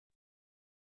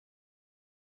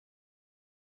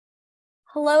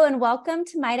Hello and welcome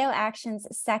to MitoAction's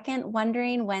second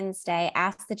Wondering Wednesday,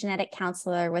 Ask the Genetic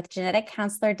Counselor with genetic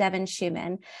counselor Devin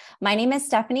Shuman. My name is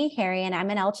Stephanie Harry and I'm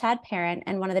an LCHAD parent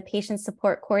and one of the patient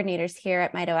support coordinators here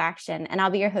at MitoAction, and I'll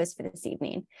be your host for this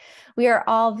evening. We are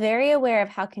all very aware of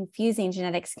how confusing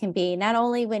genetics can be, not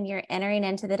only when you're entering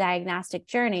into the diagnostic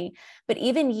journey, but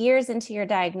even years into your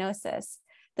diagnosis.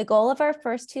 The goal of our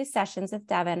first two sessions with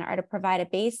Devin are to provide a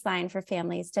baseline for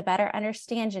families to better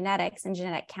understand genetics and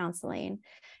genetic counseling.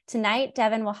 Tonight,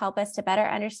 Devin will help us to better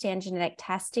understand genetic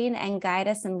testing and guide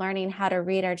us in learning how to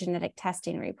read our genetic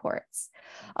testing reports.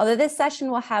 Although this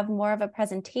session will have more of a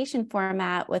presentation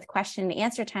format with question and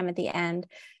answer time at the end,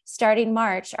 starting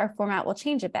March, our format will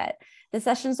change a bit. The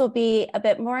sessions will be a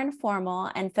bit more informal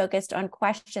and focused on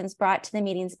questions brought to the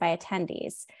meetings by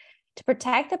attendees. To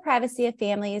protect the privacy of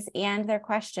families and their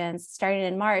questions, starting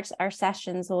in March, our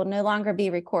sessions will no longer be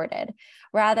recorded.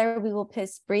 Rather, we will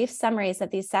post brief summaries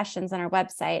of these sessions on our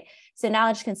website, so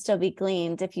knowledge can still be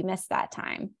gleaned if you missed that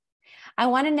time. I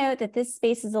want to note that this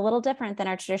space is a little different than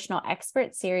our traditional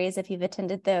expert series if you've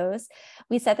attended those.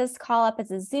 We set this call up as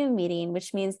a Zoom meeting,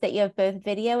 which means that you have both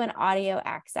video and audio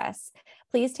access.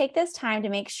 Please take this time to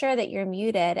make sure that you're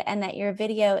muted and that your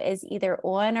video is either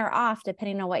on or off,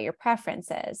 depending on what your preference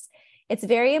is. It's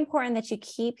very important that you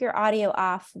keep your audio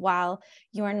off while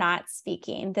you are not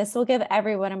speaking. This will give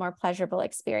everyone a more pleasurable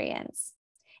experience.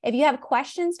 If you have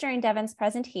questions during Devin's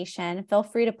presentation, feel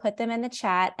free to put them in the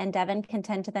chat and Devin can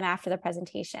tend to them after the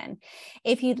presentation.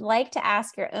 If you'd like to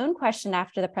ask your own question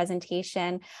after the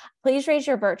presentation, please raise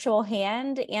your virtual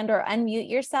hand and/or unmute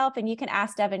yourself and you can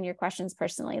ask Devin your questions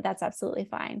personally. That's absolutely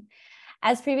fine.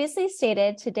 As previously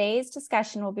stated, today's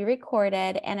discussion will be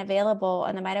recorded and available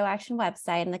on the MitoAction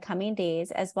website in the coming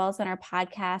days, as well as on our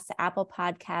podcast, Apple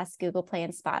Podcasts, Google Play,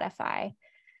 and Spotify.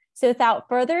 So without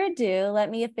further ado, let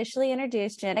me officially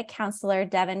introduce genetic counselor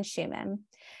Devin Shuman.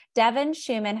 Devin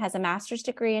Shuman has a master's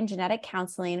degree in genetic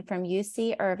counseling from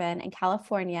UC Irvine in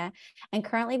California and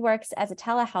currently works as a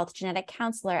telehealth genetic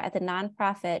counselor at the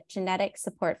nonprofit Genetic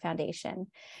Support Foundation.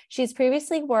 She's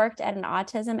previously worked at an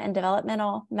autism and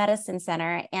developmental medicine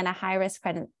center and a high-risk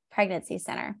pregnancy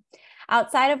center.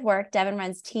 Outside of work, Devin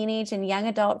runs teenage and young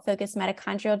adult-focused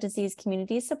mitochondrial disease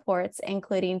community supports,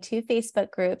 including 2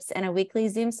 Facebook groups and a weekly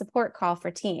Zoom support call for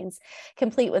teens,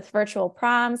 complete with virtual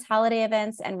proms, holiday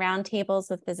events, and roundtables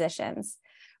with physicians.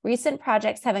 Recent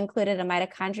projects have included a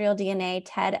mitochondrial DNA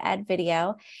TED Ed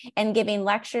video and giving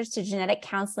lectures to genetic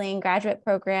counseling graduate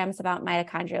programs about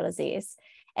mitochondrial disease.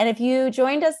 And if you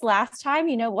joined us last time,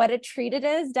 you know what a treat it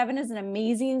is. Devin is an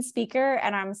amazing speaker,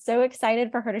 and I'm so excited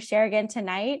for her to share again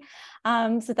tonight.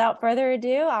 So without further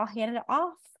ado, I'll hand it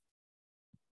off.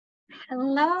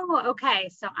 Hello. Okay,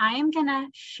 so I am going to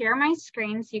share my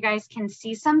screen so you guys can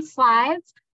see some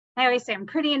slides. I always say I'm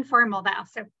pretty informal though,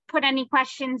 so put any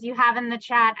questions you have in the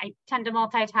chat. I tend to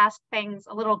multitask things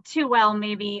a little too well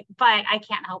maybe, but I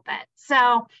can't help it.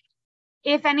 So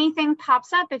if anything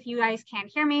pops up, if you guys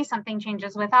can't hear me, something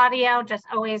changes with audio, just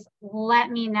always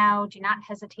let me know. Do not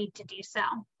hesitate to do so.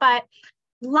 But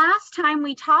last time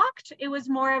we talked, it was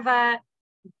more of a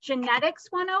genetics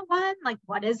 101, like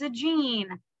what is a gene?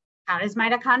 How is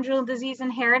mitochondrial disease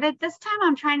inherited? This time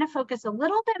I'm trying to focus a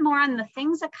little bit more on the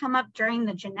things that come up during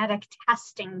the genetic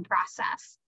testing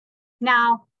process.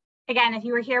 Now, again, if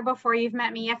you were here before, you've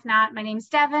met me. If not, my name's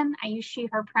Devin. I use she,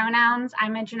 her pronouns.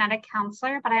 I'm a genetic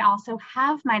counselor, but I also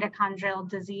have mitochondrial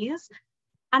disease.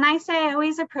 And I say I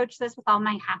always approach this with all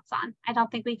my hats on. I don't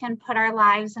think we can put our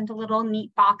lives into little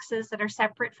neat boxes that are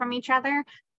separate from each other.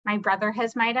 My brother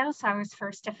has Mito, so I was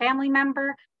first a family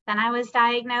member, then I was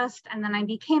diagnosed, and then I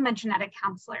became a genetic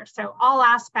counselor. So all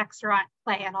aspects are at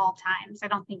play at all times. I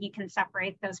don't think you can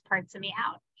separate those parts of me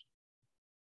out.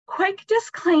 Quick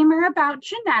disclaimer about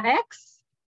genetics.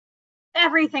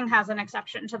 Everything has an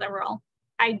exception to the rule.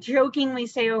 I jokingly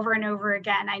say over and over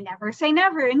again, I never say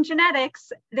never in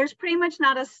genetics. There's pretty much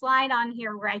not a slide on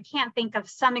here where I can't think of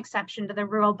some exception to the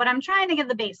rule, but I'm trying to give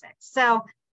the basics. So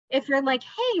if you're like,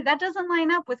 hey, that doesn't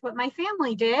line up with what my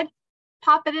family did,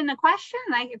 pop it in a question.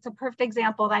 It's a perfect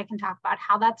example that I can talk about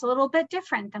how that's a little bit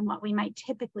different than what we might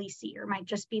typically see, or might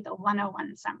just be the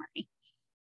 101 summary.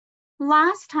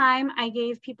 Last time I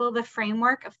gave people the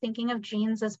framework of thinking of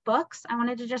genes as books. I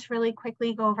wanted to just really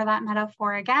quickly go over that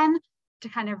metaphor again to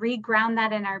kind of reground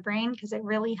that in our brain, because it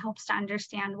really helps to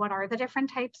understand what are the different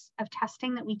types of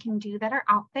testing that we can do that are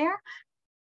out there.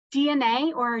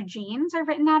 DNA or genes are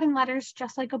written out in letters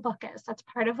just like a book is. That's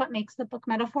part of what makes the book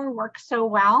metaphor work so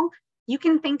well. You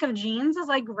can think of genes as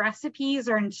like recipes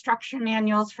or instruction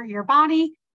manuals for your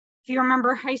body. If you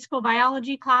remember high school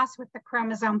biology class with the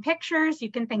chromosome pictures,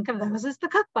 you can think of those as the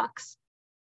cookbooks.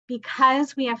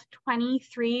 Because we have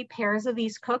 23 pairs of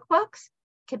these cookbooks,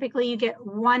 typically you get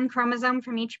one chromosome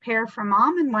from each pair from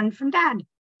mom and one from dad.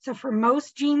 So for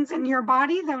most genes in your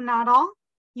body, though not all,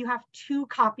 you have 2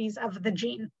 copies of the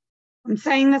gene. I'm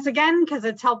saying this again because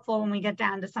it's helpful when we get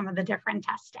down to some of the different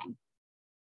testing.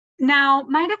 Now,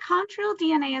 mitochondrial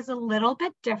DNA is a little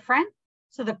bit different.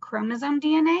 So the chromosome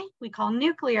DNA, we call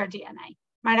nuclear DNA.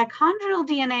 Mitochondrial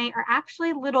DNA are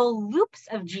actually little loops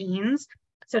of genes.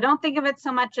 So don't think of it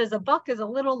so much as a book, as a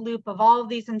little loop of all of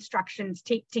these instructions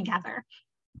taped together.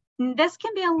 And this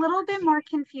can be a little bit more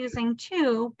confusing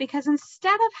too, because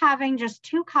instead of having just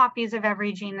 2 copies of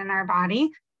every gene in our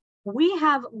body, we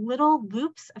have little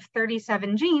loops of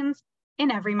 37 genes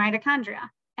in every mitochondria.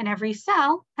 And every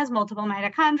cell has multiple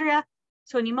mitochondria.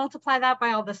 So when you multiply that by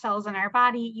all the cells in our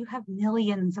body, you have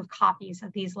millions of copies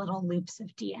of these little loops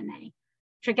of DNA,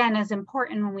 which again is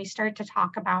important when we start to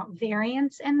talk about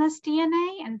variants in this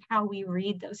DNA and how we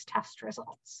read those test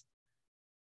results.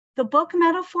 The book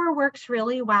metaphor works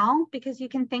really well because you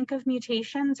can think of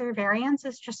mutations or variants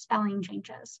as just spelling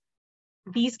changes.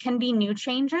 These can be new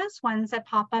changes, ones that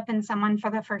pop up in someone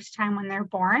for the first time when they're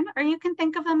born, or you can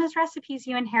think of them as recipes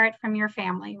you inherit from your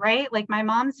family, right? Like my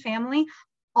mom's family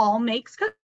all makes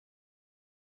cookies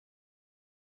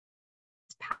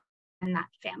in that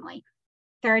family.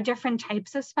 There are different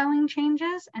types of spelling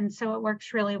changes, and so it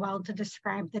works really well to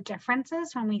describe the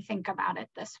differences when we think about it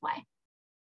this way.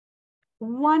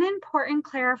 One important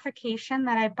clarification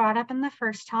that I brought up in the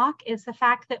first talk is the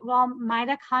fact that while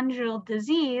mitochondrial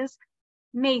disease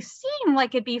may seem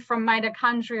like it'd be from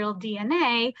mitochondrial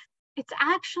DNA, it's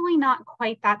actually not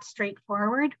quite that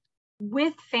straightforward.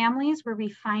 With families where we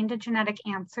find a genetic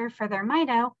answer for their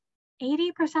mito,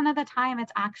 80% of the time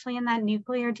it's actually in that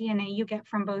nuclear DNA you get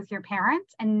from both your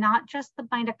parents and not just the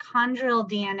mitochondrial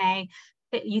DNA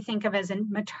that you think of as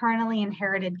maternally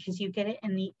inherited because you get it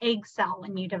in the egg cell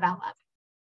when you develop.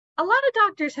 A lot of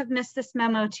doctors have missed this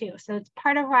memo too, so it's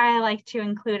part of why I like to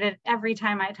include it every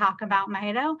time I talk about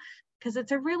mito, because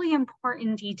it's a really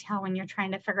important detail when you're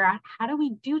trying to figure out how do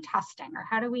we do testing or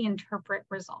how do we interpret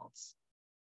results.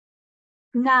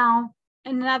 Now,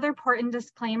 another important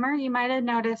disclaimer, you might have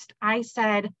noticed I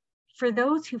said, for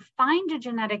those who find a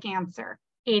genetic answer,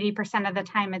 80% of the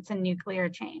time it's a nuclear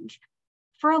change.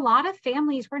 For a lot of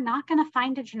families, we're not going to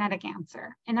find a genetic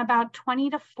answer. In about 20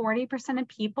 to 40% of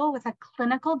people with a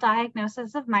clinical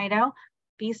diagnosis of mito,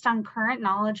 based on current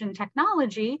knowledge and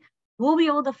technology, we'll be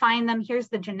able to find them. Here's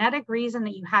the genetic reason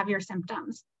that you have your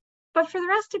symptoms. But for the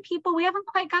rest of people, we haven't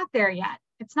quite got there yet.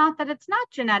 It's not that it's not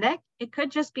genetic. It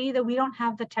could just be that we don't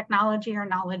have the technology or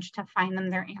knowledge to find them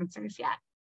their answers yet.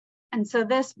 And so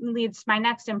this leads to my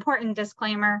next important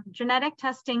disclaimer. Genetic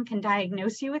testing can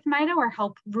diagnose you with mito or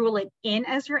help rule it in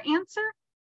as your answer,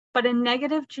 but a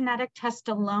negative genetic test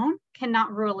alone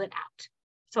cannot rule it out.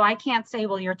 So I can't say,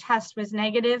 well, your test was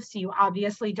negative, so you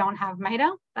obviously don't have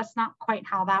mito. That's not quite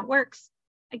how that works.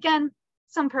 Again,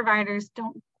 some providers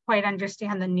don't quite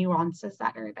understand the nuances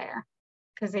that are there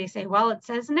because they say, well, it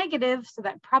says negative, so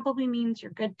that probably means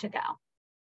you're good to go.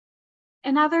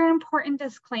 Another important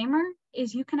disclaimer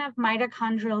is you can have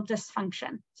mitochondrial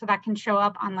dysfunction. So that can show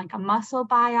up on like a muscle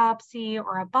biopsy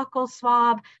or a buccal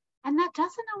swab. And that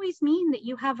doesn't always mean that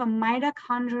you have a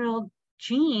mitochondrial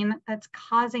gene that's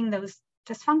causing those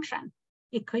dysfunction.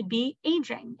 It could be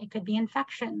aging, it could be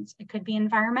infections, it could be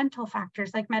environmental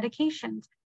factors like medications.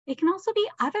 It can also be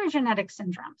other genetic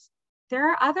syndromes.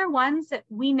 There are other ones that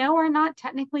we know are not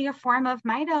technically a form of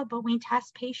mito, but we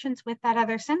test patients with that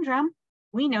other syndrome.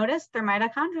 We notice their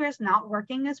mitochondria is not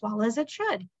working as well as it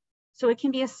should. So it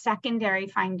can be a secondary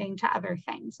finding to other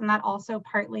things. And that also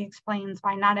partly explains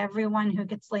why not everyone who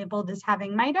gets labeled as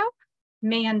having mito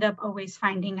may end up always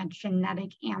finding a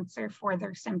genetic answer for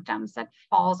their symptoms that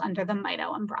falls under the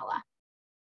mito umbrella.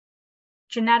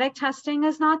 Genetic testing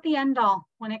is not the end all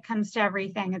when it comes to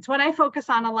everything. It's what I focus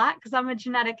on a lot because I'm a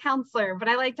genetic counselor, but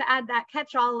I like to add that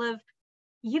catch-all of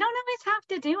you don't always have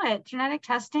to do it. Genetic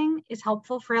testing is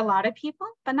helpful for a lot of people,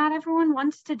 but not everyone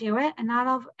wants to do it and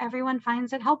not everyone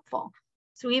finds it helpful.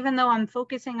 So even though I'm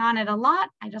focusing on it a lot,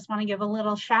 I just want to give a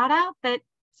little shout out that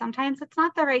sometimes it's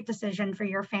not the right decision for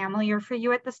your family or for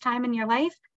you at this time in your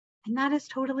life. And that is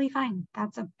totally fine.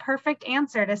 That's a perfect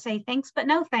answer to say thanks, but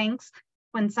no thanks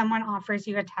when someone offers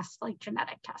you a test like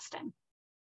genetic testing.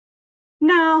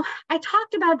 Now, I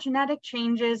talked about genetic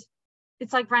changes.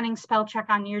 It's like running spell check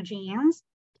on your genes.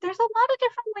 There's a lot of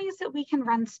different ways that we can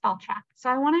run spell check.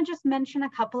 So I want to just mention a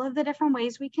couple of the different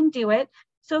ways we can do it.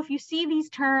 So if you see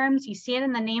these terms, you see it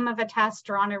in the name of a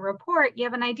test or on a report, you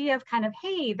have an idea of kind of,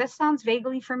 hey, this sounds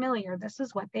vaguely familiar. This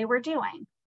is what they were doing.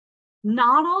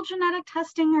 Not all genetic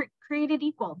testing are created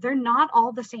equal. They're not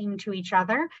all the same to each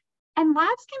other. And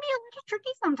labs can be a little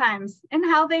tricky sometimes in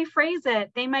how they phrase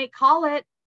it. They might call it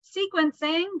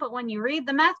sequencing, but when you read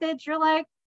the methods, you're like,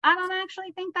 I don't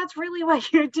actually think that's really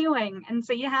what you're doing. And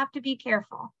so you have to be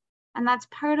careful. And that's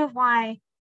part of why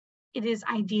it is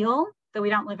ideal, though we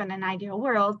don't live in an ideal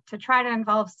world, to try to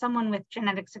involve someone with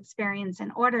genetics experience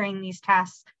in ordering these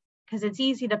tests, because it's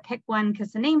easy to pick one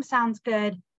because the name sounds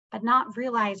good, but not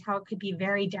realize how it could be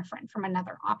very different from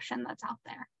another option that's out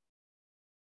there.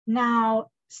 Now,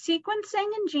 sequencing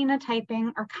and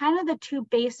genotyping are kind of the two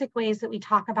basic ways that we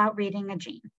talk about reading a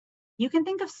gene. You can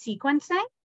think of sequencing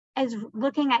as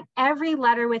looking at every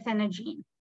letter within a gene.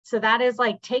 So that is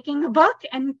like taking a book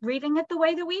and reading it the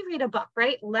way that we read a book,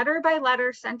 right? Letter by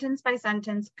letter, sentence by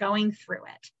sentence, going through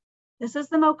it. This is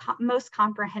the most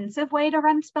comprehensive way to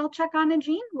run spell check on a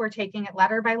gene. We're taking it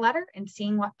letter by letter and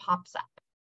seeing what pops up.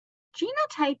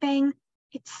 Genotyping,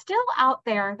 it's still out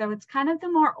there, though it's kind of the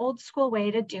more old school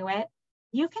way to do it.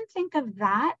 You can think of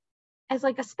that as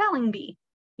like a spelling bee.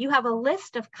 You have a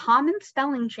list of common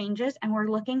spelling changes and we're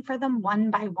looking for them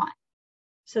one by one.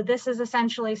 So this is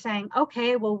essentially saying,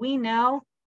 okay, well, we know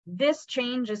this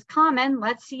change is common.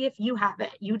 Let's see if you have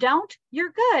it. You don't,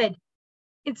 you're good.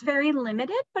 It's very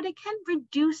limited, but it can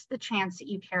reduce the chance that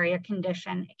you carry a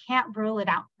condition. It can't rule it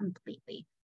out completely.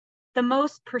 The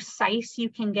most precise you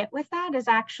can get with that is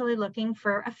actually looking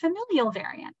for a familial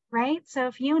variant, right? So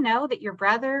if you know that your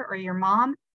brother or your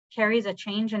mom carries a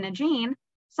change in a gene,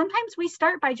 sometimes we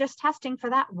start by just testing for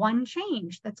that one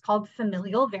change. That's called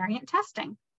familial variant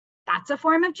testing. That's a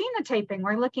form of genotyping.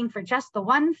 We're looking for just the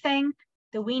one thing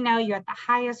that we know you're at the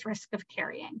highest risk of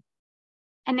carrying.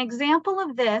 An example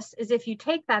of this is if you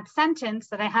take that sentence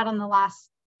that I had on the last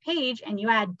page and you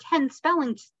add 10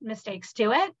 spelling mistakes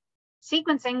to it,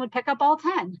 sequencing would pick up all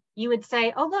 10. You would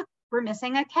say, oh, look, we're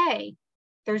missing a K.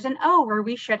 There's an O where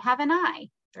we should have an I.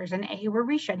 There's an A where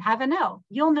we should have an O.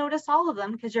 You'll notice all of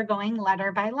them because you're going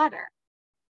letter by letter.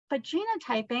 But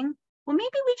genotyping, well,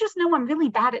 maybe we just know I'm really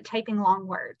bad at typing long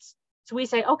words. So we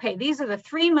say, okay, these are the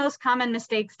 3 most common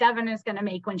mistakes Devin is going to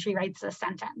make when she writes this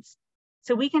sentence.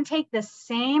 So we can take the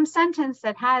same sentence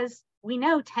that has, we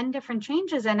know, 10 different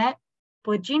changes in it.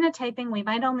 But with genotyping, we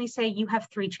might only say you have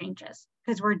 3 changes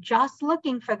because we're just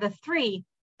looking for the 3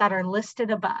 that are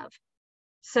listed above.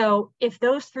 So if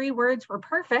those 3 words were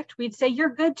perfect, we'd say you're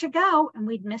good to go, and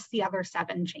we'd miss the other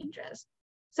 7 changes.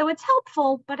 So it's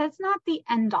helpful, but it's not the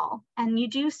end all. And you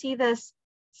do see this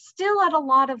still at a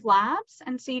lot of labs.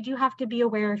 And so you do have to be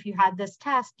aware if you had this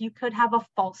test, you could have a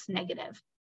false negative.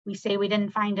 We say we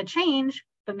didn't find a change,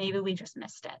 but maybe we just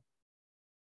missed it.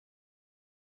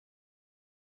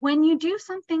 When you do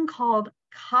something called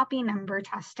copy number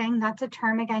testing, that's a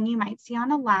term again you might see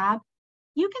on a lab,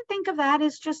 you can think of that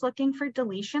as just looking for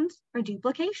deletions or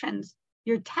duplications.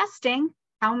 You're testing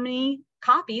how many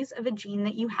copies of a gene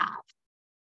that you have.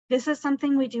 This is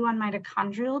something we do on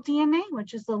mitochondrial DNA,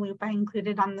 which is the loop I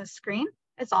included on the screen.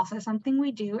 It's also something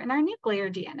we do in our nuclear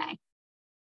DNA.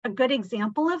 A good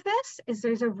example of this is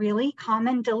there's a really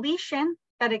common deletion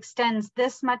that extends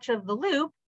this much of the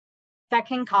loop that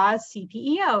can cause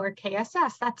CPEO or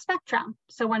KSS, that spectrum.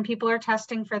 So when people are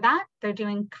testing for that, they're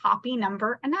doing copy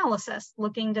number analysis,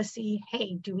 looking to see,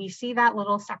 hey, do we see that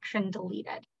little section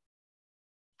deleted?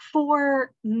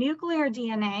 For nuclear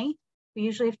DNA, we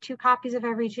usually have 2 copies of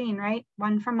every gene, right?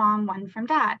 One from mom, one from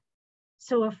dad.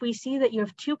 So if we see that you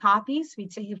have 2 copies,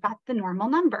 we'd say you've got the normal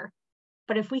number.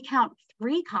 But if we count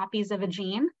 3 copies of a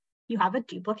gene, you have a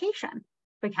duplication. If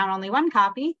we count only 1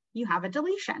 copy, you have a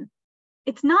deletion.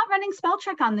 It's not running spell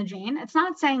check on the gene. It's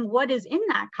not saying what is in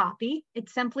that copy.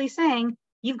 It's simply saying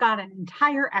you've got an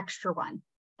entire extra one.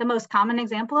 The most common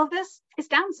example of this is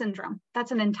Down syndrome.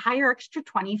 That's an entire extra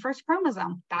 21st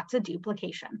chromosome. That's a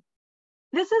duplication.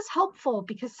 This is helpful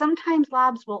because sometimes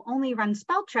labs will only run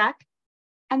spell check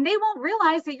and they won't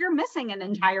realize that you're missing an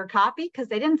entire copy because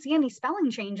they didn't see any spelling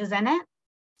changes in it.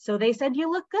 So they said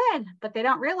you look good, but they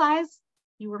don't realize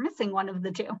you were missing one of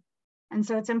the 2. And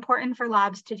so it's important for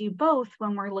labs to do both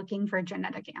when we're looking for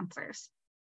genetic answers.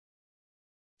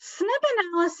 SNP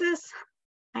analysis,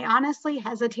 I honestly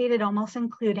hesitated almost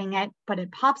including it, but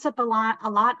it pops up a lot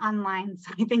online.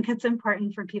 So I think it's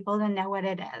important for people to know what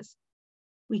it is.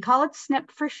 We call it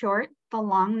SNP for short. The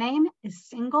long name is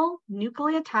single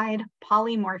nucleotide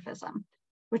polymorphism,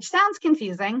 which sounds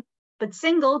confusing, but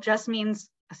single just means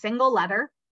a single letter.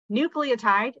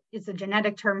 Nucleotide is a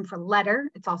genetic term for letter.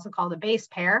 It's also called a base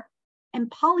pair. And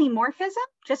polymorphism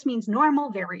just means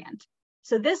normal variant.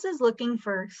 So this is looking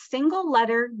for single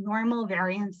letter normal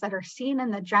variants that are seen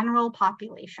in the general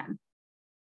population.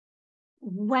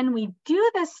 when we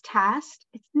do this test,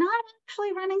 it's not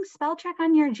actually running spell check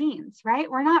on your genes, right?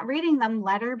 We're not reading them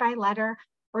letter by letter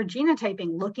or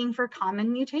genotyping, looking for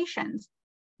common mutations.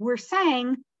 We're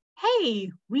saying,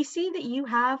 hey, we see that you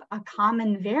have a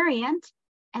common variant,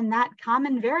 and that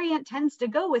common variant tends to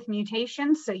go with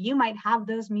mutations, so you might have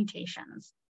those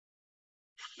mutations.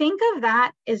 Think of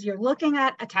that as you're looking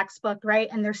at a textbook, right?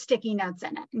 And there's sticky notes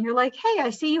in it. And you're like, hey, I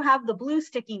see you have the blue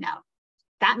sticky note.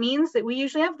 That means that we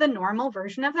usually have the normal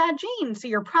version of that gene. So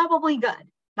you're probably good.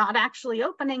 Not actually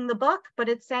opening the book, but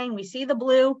it's saying we see the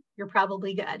blue, you're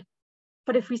probably good.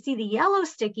 But if we see the yellow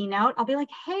sticky note, I'll be like,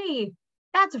 hey,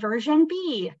 that's version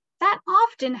B. That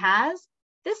often has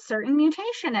this certain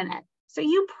mutation in it. So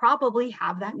you probably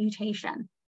have that mutation.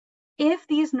 If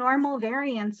these normal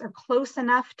variants are close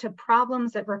enough to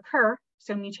problems that recur,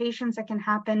 so mutations that can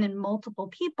happen in multiple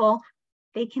people,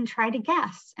 they can try to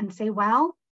guess and say,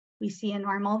 well, we see a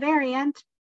normal variant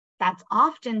that's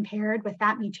often paired with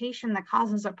that mutation that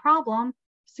causes a problem,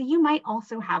 so you might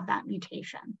also have that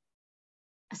mutation.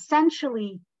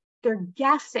 Essentially, they're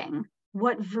guessing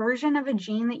what version of a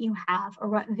gene that you have or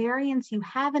what variants you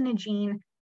have in a gene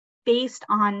based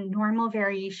on normal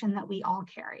variation that we all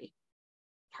carry.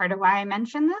 Part of why I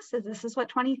mention this is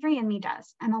what 23andMe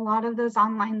does and a lot of those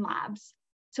online labs.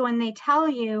 So when they tell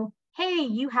you, hey,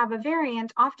 you have a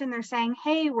variant, often they're saying,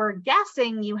 hey, we're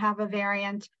guessing you have a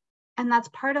variant. And that's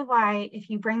part of why if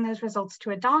you bring those results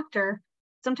to a doctor,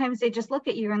 sometimes they just look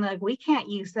at you and they're like, we can't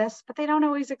use this, but they don't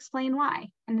always explain why.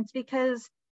 And it's because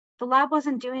the lab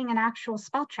wasn't doing an actual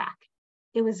spell check.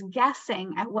 It was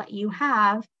guessing at what you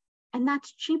have, and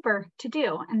that's cheaper to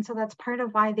do. And so that's part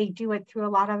of why they do it through a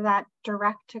lot of that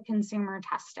direct to consumer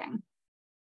testing.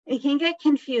 It can get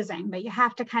confusing, but you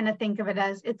have to kind of think of it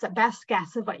as it's a best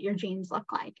guess of what your genes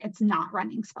look like. It's not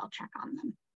running spell check on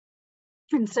them.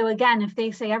 And so again, if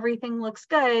they say everything looks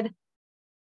good,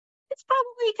 it's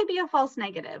probably could be a false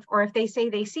negative. Or if they say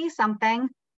they see something,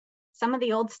 some of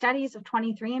the old studies of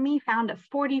 23andMe found a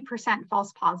 40%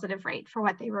 false positive rate for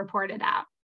what they reported out.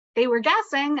 They were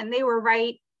guessing and they were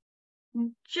right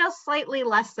just slightly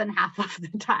less than half of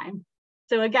the time.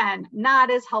 So again, not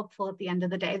as helpful at the end of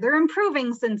the day. They're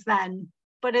improving since then,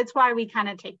 but it's why we kind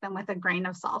of take them with a grain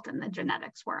of salt in the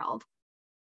genetics world.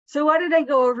 So what did I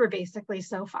go over basically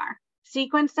so far?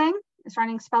 Sequencing is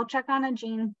running spell check on a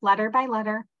gene letter by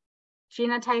letter.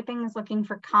 Genotyping is looking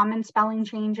for common spelling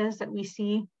changes that we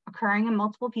see occurring in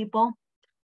multiple people.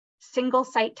 Single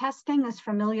site testing is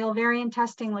familial variant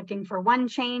testing, looking for one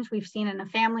change we've seen in a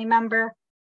family member.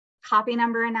 Copy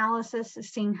number analysis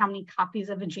is seeing how many copies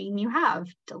of a gene you have,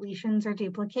 deletions or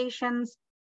duplications.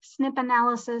 SNP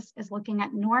analysis is looking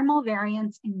at normal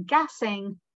variants and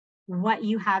guessing what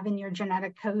you have in your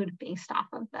genetic code based off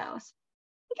of those.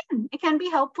 Again, it can be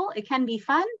helpful, it can be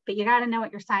fun, but you got to know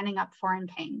what you're signing up for and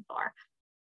paying for.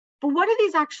 But what do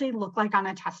these actually look like on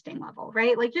a testing level,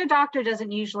 right? Like your doctor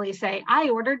doesn't usually say, I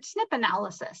ordered SNP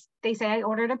analysis. They say I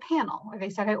ordered a panel, or they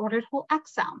said I ordered whole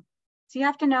exome. So you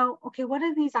have to know, okay, what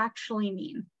do these actually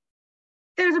mean?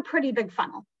 There's a pretty big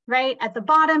funnel, right? At the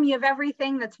bottom, you have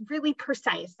everything that's really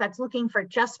precise, that's looking for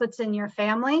just what's in your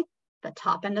family. The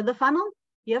top end of the funnel,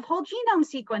 you have whole genome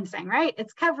sequencing, right?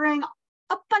 It's covering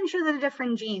a bunch of the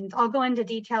different genes. I'll go into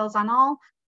details on all,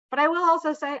 but I will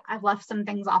also say I've left some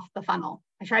things off the funnel.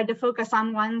 I tried to focus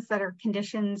on ones that are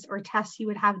conditions or tests you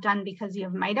would have done because you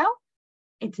have Mito.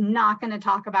 It's not going to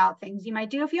talk about things you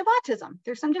might do if you have autism.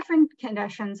 There's some different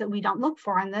conditions that we don't look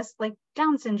for on this, like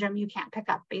Down syndrome, you can't pick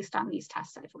up based on these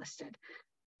tests I've listed.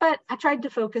 But I tried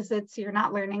to focus it so you're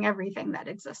not learning everything that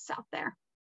exists out there.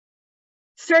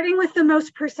 Starting with the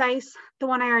most precise, the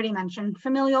one I already mentioned,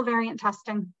 familial variant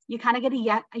testing. You kind of get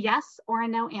a yes or a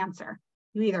no answer.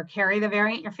 You either carry the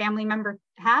variant your family member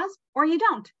has or you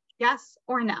don't, yes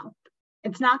or no.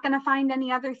 It's not going to find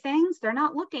any other things. They're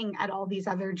not looking at all these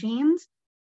other genes.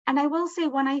 And I will say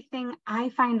one thing I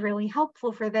find really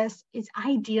helpful for this is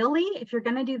ideally, if you're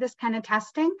going to do this kind of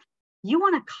testing, you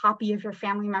want a copy of your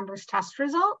family member's test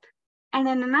result. And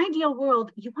in an ideal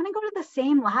world, you want to go to the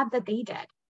same lab that they did.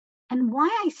 And why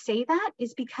I say that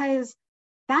is because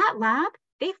that lab,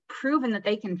 they've proven that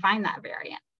they can find that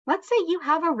variant. Let's say you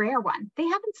have a rare one. They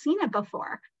haven't seen it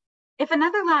before. If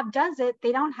another lab does it,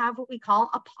 they don't have what we call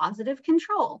a positive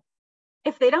control.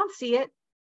 If they don't see it,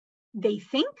 they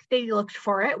think they looked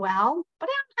for it well, but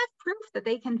I don't have proof that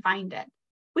they can find it.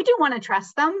 We do want to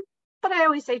trust them, but I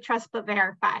always say trust but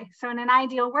verify. So in an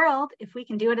ideal world, if we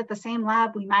can do it at the same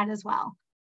lab, we might as well.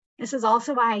 This is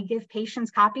also why I give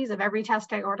patients copies of every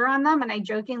test I order on them, and I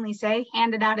jokingly say,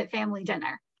 hand it out at family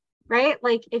dinner, right?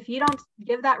 Like if you don't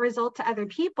give that result to other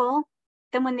people,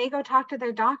 then when they go talk to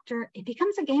their doctor, it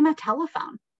becomes a game of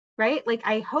telephone, right? Like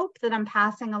I hope that I'm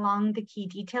passing along the key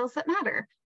details that matter.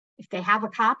 If they have a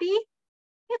copy,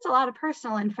 it's a lot of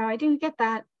personal info. I didn't get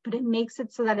that, but it makes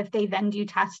it so that if they then do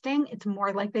testing, it's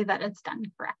more likely that it's done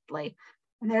correctly.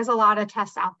 And there's a lot of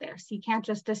tests out there. So you can't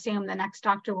just assume the next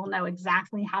doctor will know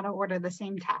exactly how to order the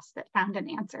same test that found an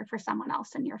answer for someone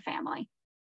else in your family.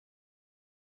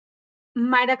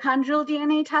 Mitochondrial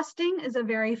DNA testing is a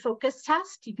very focused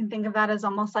test. You can think of that as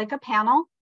almost like a panel.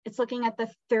 It's looking at the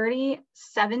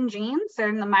 37 genes that are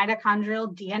in the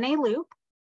mitochondrial DNA loop.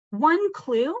 One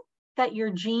clue that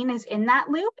your gene is in that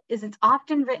loop is it's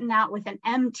often written out with an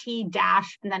MT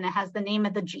dash, and then it has the name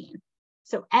of the gene.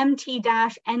 So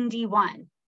MT-ND1,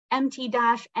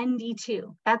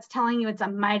 MT-ND2, that's telling you it's a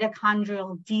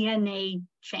mitochondrial DNA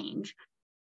change.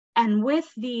 And with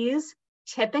these,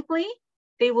 typically,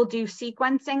 they will do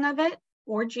sequencing of it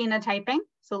or genotyping.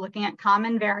 So looking at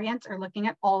common variants or looking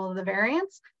at all of the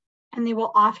variants. And they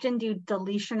will often do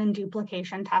deletion and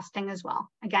duplication testing as well.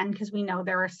 Again, because we know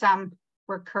there are some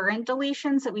recurrent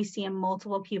deletions that we see in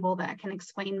multiple people that can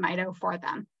explain Mito for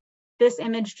them. This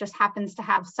image just happens to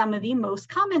have some of the most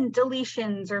common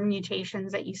deletions or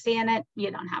mutations that you see in it. You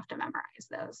don't have to memorize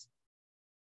those.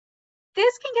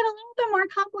 This can get a little bit more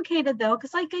complicated though,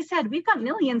 because like I said, we've got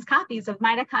millions of copies of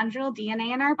mitochondrial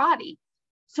DNA in our body.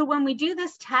 So when we do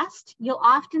this test, you'll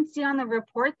often see on the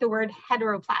report the word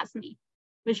heteroplasmy,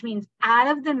 which means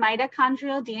out of the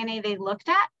mitochondrial DNA they looked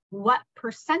at, what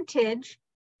percentage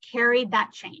carried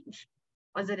that change?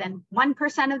 Was it in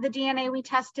 1% of the DNA we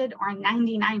tested or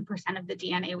 99% of the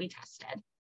DNA we tested?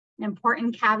 An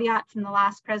important caveat from the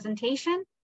last presentation,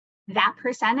 that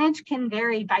percentage can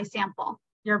vary by sample.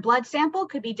 Your blood sample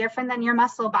could be different than your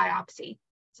muscle biopsy.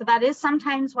 So that is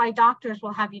sometimes why doctors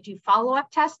will have you do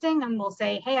follow-up testing and will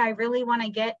say, hey, I really want to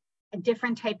get a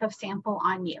different type of sample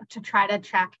on you to try to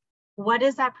check what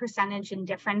is that percentage in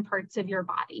different parts of your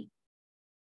body.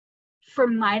 For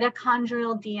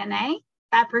mitochondrial DNA,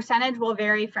 that percentage will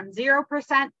vary from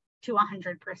 0% to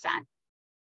 100%.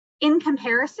 In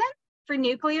comparison, for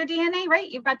nuclear DNA, right,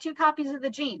 you've got two copies of the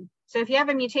gene. So if you have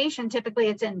a mutation, typically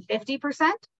it's in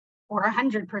 50% or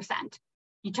 100%.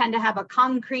 You tend to have a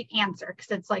concrete answer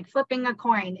because it's like flipping a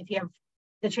coin if you have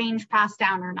the change passed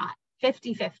down or not,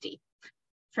 50-50.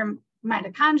 For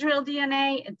mitochondrial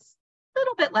DNA, it's a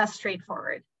little bit less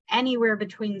straightforward. Anywhere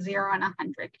between 0 and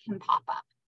 100 can pop up.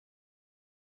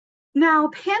 Now,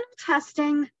 panel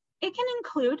testing, it can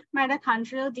include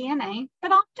mitochondrial DNA,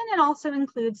 but often it also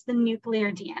includes the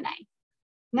nuclear DNA.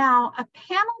 Now, a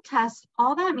panel test,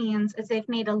 all that means is they've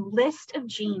made a list of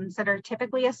genes that are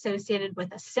typically associated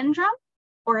with a syndrome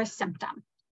or a symptom.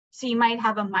 So you might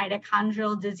have a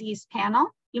mitochondrial disease panel.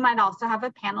 You might also have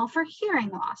a panel for hearing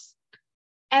loss.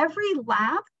 Every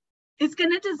lab is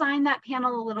going to design that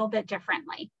panel a little bit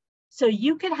differently. So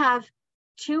you could have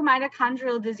two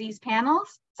mitochondrial disease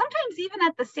panels. Sometimes even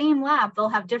at the same lab, they'll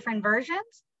have different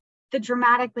versions that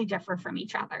dramatically differ from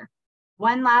each other.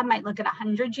 One lab might look at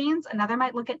 100 genes, another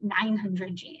might look at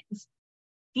 900 genes.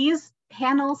 These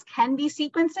panels can be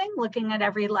sequencing, looking at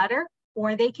every letter,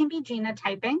 or they can be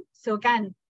genotyping. So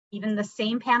again, even the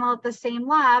same panel at the same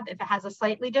lab, if it has a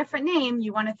slightly different name,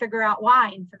 you want to figure out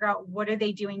why and figure out what are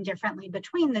they doing differently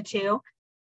between the two.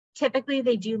 Typically,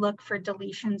 they do look for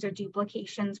deletions or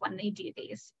duplications when they do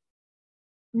these.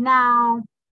 Now,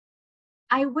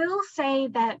 I will say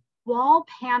that wall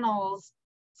panels,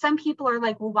 some people are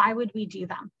like, well, why would we do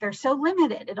them? They're so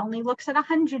limited. It only looks at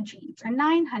 100 genes or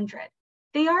 900.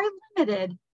 They are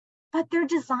limited, but they're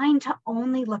designed to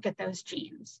only look at those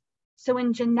genes. So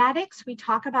in genetics, we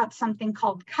talk about something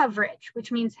called coverage,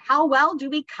 which means how well do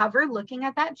we cover looking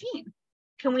at that gene?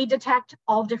 Can we detect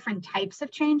all different types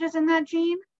of changes in that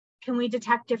gene? Can we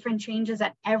detect different changes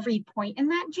at every point in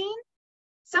that gene?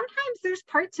 Sometimes there's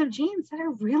parts of genes that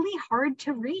are really hard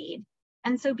to read.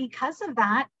 And so because of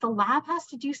that, the lab has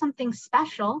to do something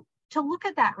special to look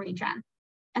at that region.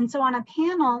 And so on a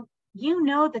panel, you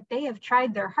know that they have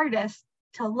tried their hardest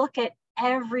to look at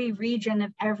every region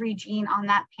of every gene on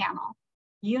that panel.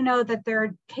 You know that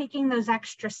they're taking those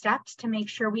extra steps to make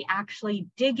sure we actually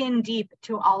dig in deep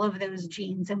to all of those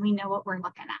genes and we know what we're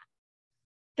looking at.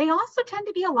 They also tend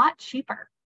to be a lot cheaper.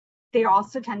 They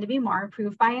also tend to be more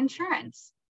approved by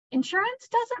insurance. Insurance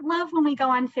doesn't love when we go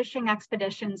on fishing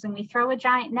expeditions and we throw a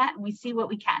giant net and we see what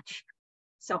we catch.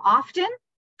 So often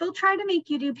they'll try to make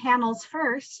you do panels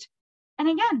first. And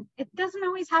again, it doesn't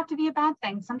always have to be a bad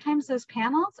thing. Sometimes those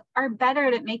panels are better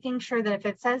at making sure that if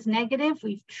it says negative,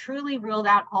 we've truly ruled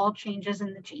out all changes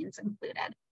in the genes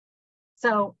included.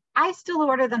 So I still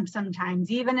order them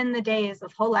sometimes, even in the days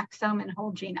of whole exome and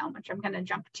whole genome, which I'm going to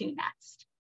jump to next.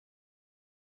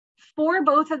 For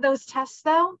both of those tests,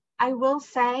 though, I will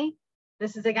say,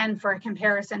 this is again for a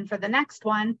comparison for the next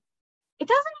one, it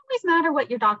doesn't always matter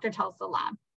what your doctor tells the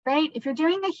lab, right? If you're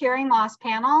doing a hearing loss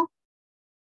panel,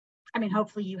 I mean,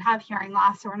 hopefully you have hearing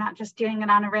loss, so we're not just doing it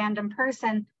on a random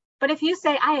person. But if you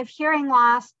say, I have hearing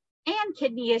loss and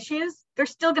kidney issues, they're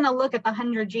still going to look at the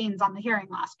 100 genes on the hearing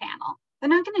loss panel. They're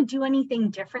not going to do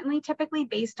anything differently, typically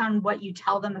based on what you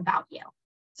tell them about you.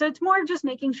 So it's more just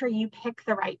making sure you pick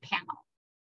the right panel.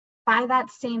 By that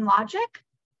same logic,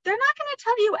 they're not going to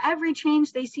tell you every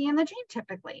change they see in the gene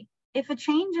typically. If a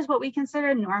change is what we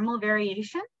consider normal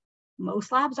variation,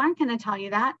 most labs aren't going to tell you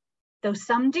that, though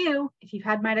some do. If you've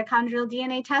had mitochondrial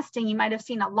DNA testing, you might have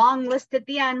seen a long list at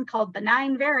the end called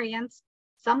benign variants.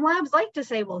 Some labs like to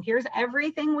say, well, here's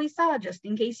everything we saw just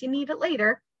in case you need it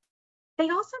later. They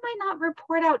also might not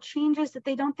report out changes that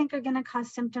they don't think are going to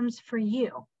cause symptoms for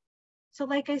you. So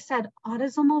like I said,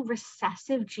 autosomal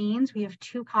recessive genes, we have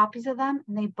 2 copies of them,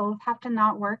 and they both have to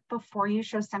not work before you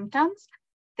show symptoms.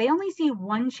 They only see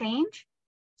one change.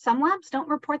 Some labs don't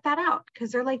report that out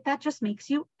because they're like, that just makes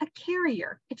you a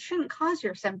carrier. It shouldn't cause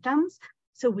your symptoms,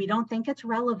 so we don't think it's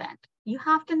relevant. You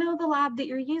have to know the lab that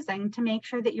you're using to make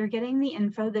sure that you're getting the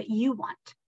info that you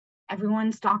want.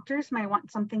 Everyone's doctors might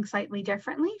want something slightly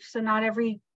differently, so not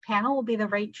every panel will be the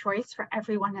right choice for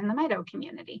everyone in the mito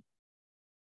community.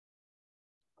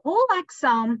 Whole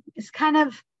exome is kind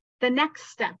of the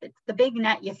next step. It's the big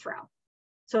net you throw.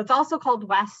 So it's also called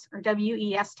WES or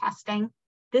WES testing.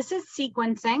 This is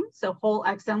sequencing, so whole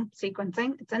exome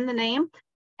sequencing, it's in the name.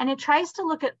 And it tries to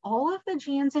look at all of the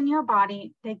genes in your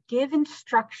body that give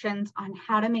instructions on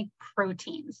how to make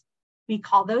proteins. We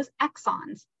call those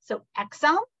exons. So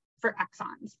exome for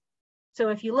exons. So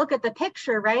if you look at the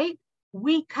picture, right,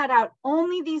 we cut out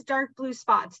only these dark blue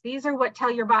spots. These are what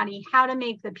tell your body how to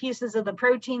make the pieces of the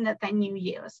protein that then you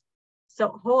use.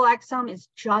 So whole exome is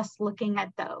just looking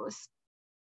at those.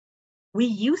 We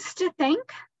used to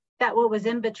think that what was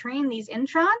in between these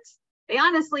introns, they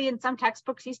honestly in some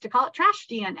textbooks used to call it trash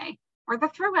DNA or the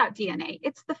throwout DNA.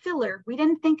 It's the filler. We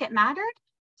didn't think it mattered,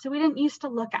 so we didn't used to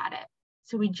look at it.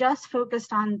 So we just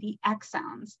focused on the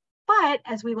exons. But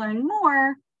as we learn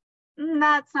more,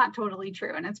 that's not totally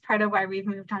true. And it's part of why we've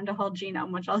moved on to whole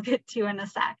genome, which I'll get to in a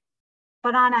sec.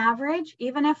 But on average,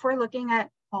 even if we're looking at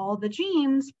all the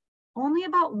genes, only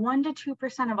about 1 to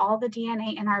 2% of all the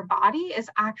DNA in our body is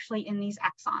actually in these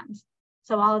exons.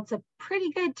 So while it's a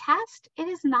pretty good test, it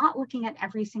is not looking at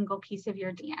every single piece of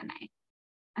your DNA.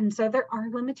 And so there are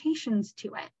limitations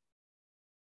to it.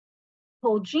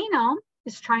 Whole genome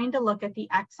is trying to look at the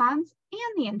exons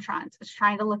and the introns. It's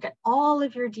trying to look at all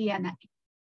of your DNA.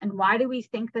 And why do we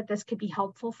think that this could be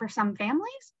helpful for some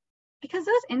families? Because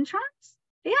those introns,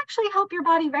 they actually help your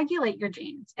body regulate your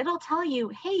genes. It'll tell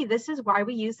you, hey, this is why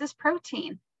we use this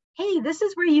protein. Hey, this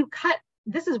is where you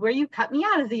cut me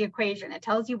out of the equation. It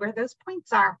tells you where those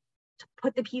points are to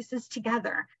put the pieces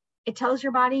together. It tells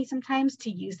your body sometimes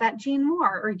to use that gene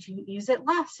more or use it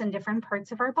less in different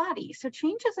parts of our body. So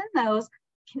changes in those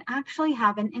can actually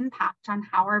have an impact on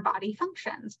how our body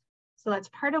functions. So that's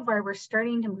part of where we're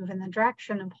starting to move in the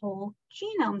direction of whole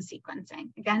genome sequencing.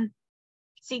 Again,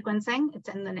 sequencing, it's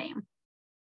in the name.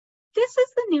 This is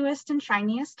the newest and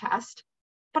shiniest test,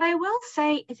 but I will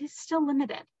say it is still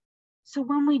limited. So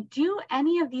when we do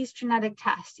any of these genetic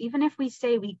tests, even if we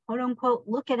say we quote unquote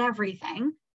look at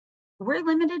everything, we're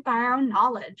limited by our own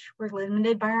knowledge. We're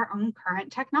limited by our own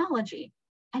current technology.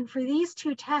 And for these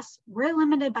 2 tests, we're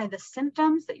limited by the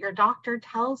symptoms that your doctor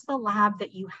tells the lab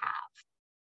that you have.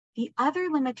 The other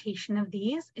limitation of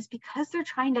these is because they're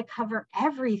trying to cover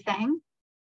everything,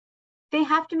 they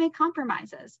have to make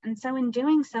compromises. And so in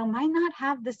doing so, might not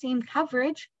have the same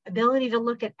coverage, ability to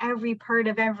look at every part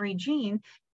of every gene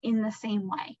in the same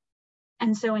way.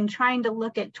 And so in trying to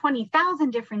look at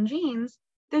 20,000 different genes,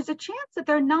 there's a chance that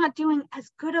they're not doing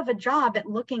as good of a job at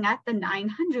looking at the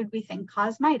 900 we think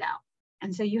cause mito.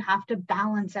 And so you have to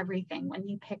balance everything when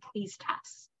you pick these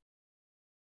tests.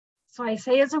 So I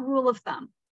say as a rule of thumb,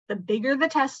 the bigger the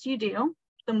test you do,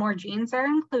 the more genes are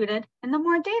included and the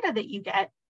more data that you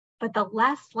get, but the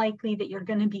less likely that you're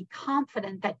going to be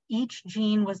confident that each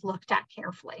gene was looked at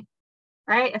carefully,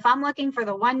 right? If I'm looking for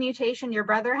the one mutation your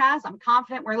brother has, I'm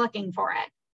confident we're looking for it.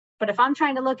 But if I'm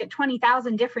trying to look at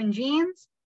 20,000 different genes,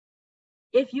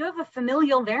 if you have a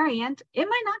familial variant, it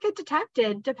might not get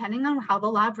detected depending on how the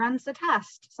lab runs the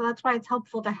test. So that's why it's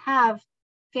helpful to have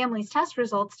families' test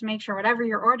results to make sure whatever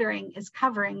you're ordering is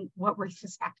covering what we're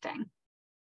suspecting.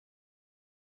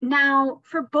 Now,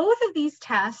 for both of these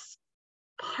tests,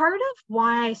 part of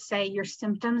why I say your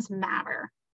symptoms matter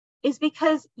is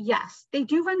because, yes, they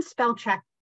do run spell check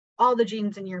all the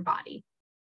genes in your body.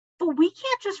 But we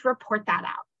can't just report that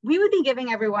out. We would be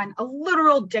giving everyone a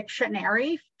literal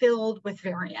dictionary filled with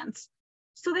variants.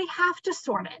 So they have to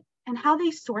sort it. And how they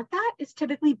sort that is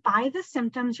typically by the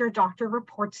symptoms your doctor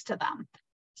reports to them.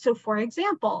 So for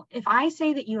example, if I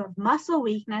say that you have muscle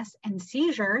weakness and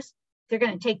seizures, they're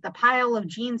going to take the pile of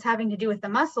genes having to do with the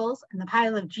muscles and the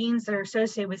pile of genes that are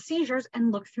associated with seizures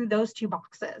and look through those two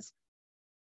boxes.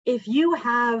 If you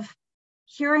have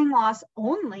hearing loss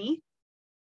only,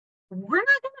 we're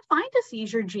not going to find a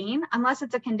seizure gene unless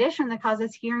it's a condition that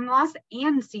causes hearing loss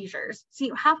and seizures. So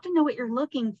you have to know what you're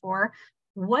looking for.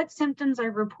 What symptoms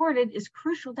are reported is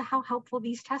crucial to how helpful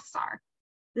these tests are.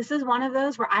 This is one of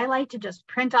those where I like to just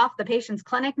print off the patient's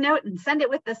clinic note and send it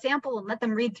with the sample and let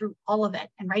them read through all of it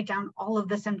and write down all of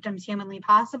the symptoms humanly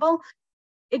possible.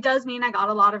 It does mean I got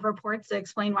a lot of reports to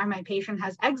explain why my patient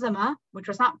has eczema, which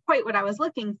was not quite what I was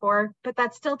looking for, but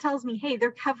that still tells me, hey,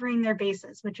 they're covering their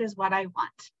bases, which is what I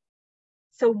want.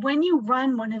 So when you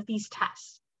run one of these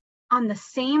tests on the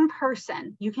same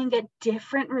person, you can get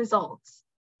different results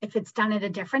if it's done at a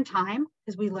different time,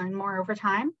 because we learn more over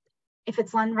time. If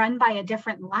it's run by a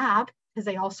different lab, because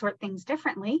they all sort things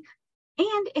differently,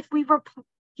 and if we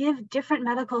give different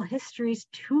medical histories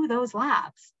to those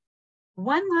labs.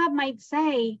 One lab might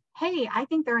say, hey, I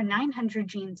think there are 900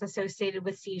 genes associated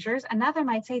with seizures. Another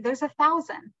might say there's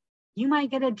 1,000. You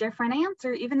might get a different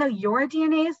answer, even though your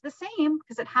DNA is the same,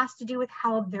 because it has to do with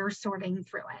how they're sorting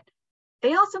through it.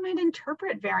 They also might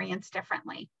interpret variants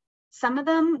differently. Some of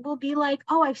them will be like,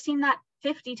 oh, I've seen that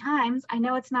 50 times. I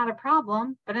know it's not a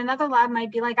problem. But another lab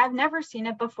might be like, I've never seen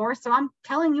it before, so I'm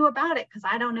telling you about it because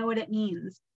I don't know what it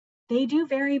means. They do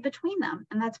vary between them.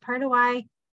 And that's part of why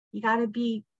you got to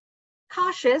be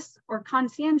cautious or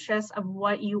conscientious of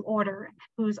what you order and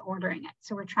who's ordering it.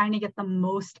 So we're trying to get the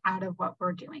most out of what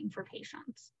we're doing for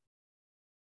patients.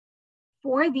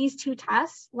 For these two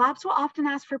tests, labs will often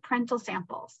ask for parental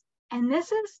samples. And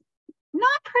this is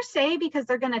not per se because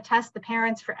they're going to test the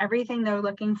parents for everything they're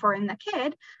looking for in the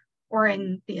kid or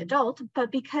in the adult, but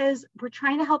because we're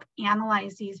trying to help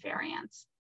analyze these variants.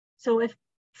 So if,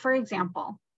 for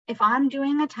example, if I'm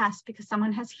doing a test because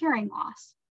someone has hearing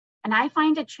loss and I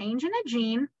find a change in a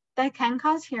gene that can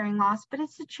cause hearing loss, but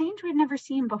it's a change we've never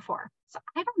seen before. So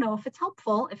I don't know if it's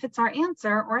helpful, if it's our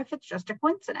answer, or if it's just a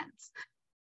coincidence.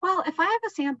 Well, if I have a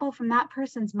sample from that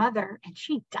person's mother and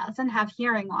she doesn't have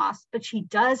hearing loss, but she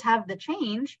does have the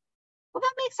change, well,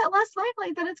 that makes it less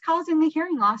likely that it's causing the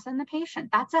hearing loss in the patient.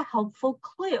 That's a helpful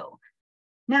clue.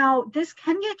 Now, this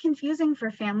can get confusing for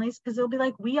families because they'll be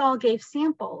like, we all gave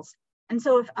samples. And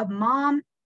so if a mom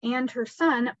and her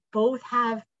son both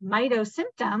have Mito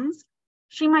symptoms,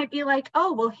 she might be like,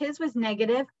 oh, well, his was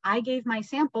negative. I gave my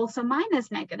sample, so mine is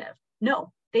negative.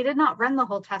 No, they did not run the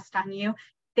whole test on you.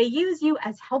 They use you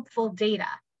as helpful data.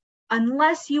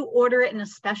 Unless you order it in a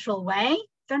special way,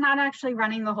 they're not actually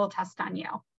running the whole test on you.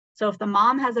 So if the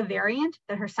mom has a variant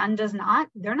that her son does not,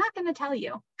 they're not going to tell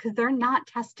you because they're not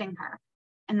testing her.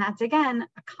 And that's, again,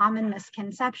 a common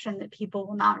misconception that people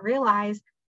will not realize,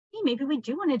 hey, maybe we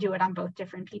do want to do it on both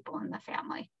different people in the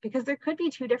family because there could be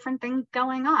two different things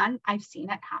going on. I've seen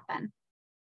it happen.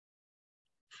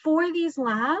 For these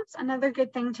labs, another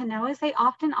good thing to know is they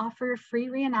often offer free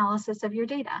reanalysis of your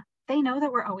data. They know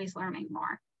that we're always learning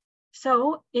more.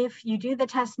 So if you do the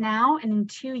test now and in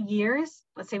 2 years,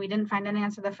 let's say we didn't find an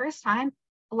answer the first time,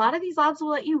 a lot of these labs will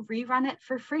let you rerun it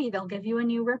for free. They'll give you a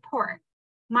new report.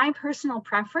 My personal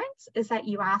preference is that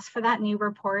you ask for that new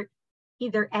report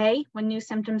either A, when new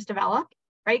symptoms develop,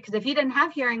 right? Because if you didn't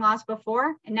have hearing loss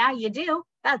before and now you do,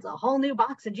 that's a whole new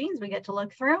box of genes we get to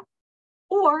look through.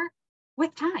 Or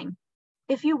with time.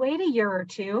 If you wait a year or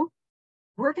two,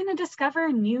 we're going to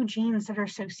discover new genes that are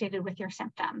associated with your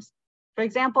symptoms. For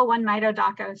example, one Mito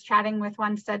doc I was chatting with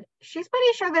once said, she's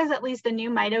pretty sure there's at least a new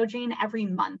Mito gene every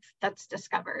month that's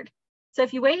discovered. So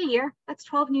if you wait a year, that's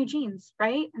 12 new genes,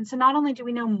 right? And so not only do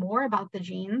we know more about the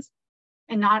genes,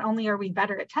 and not only are we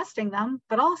better at testing them,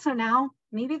 but also now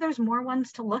maybe there's more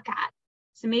ones to look at.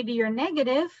 So maybe your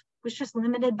negative was just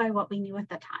limited by what we knew at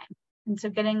the time. And so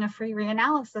getting a free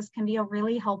reanalysis can be a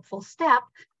really helpful step,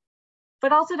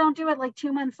 but also don't do it like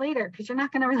 2 months later because you're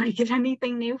not going to really get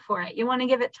anything new for it. You want to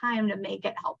give it time to make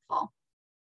it helpful.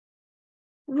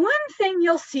 One thing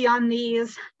you'll see on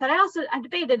these that I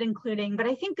debated including, but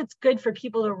I think it's good for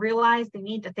people to realize they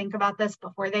need to think about this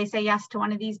before they say yes to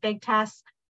one of these big tests.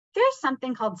 There's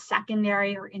something called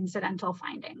secondary or incidental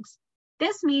findings.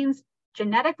 This means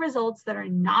genetic results that are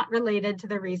not related to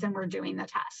the reason we're doing the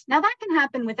test. Now that can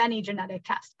happen with any genetic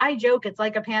test. I joke it's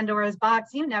like a Pandora's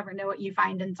box. You never know what you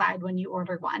find inside when you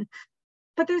order one.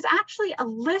 But there's actually a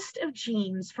list of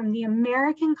genes from the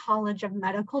American College of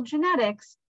Medical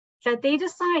Genetics that they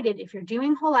decided if you're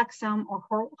doing whole exome or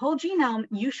whole genome,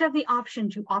 you should have the option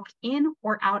to opt in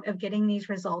or out of getting these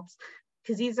results,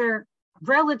 because these are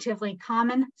relatively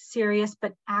common, serious,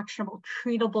 but actionable,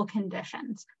 treatable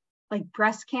conditions like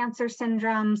breast cancer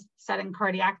syndromes, sudden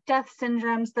cardiac death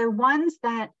syndromes. They're ones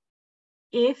that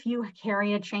if you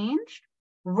carry a change,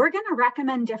 we're going to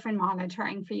recommend different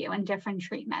monitoring for you and different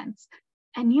treatments.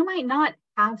 And you might not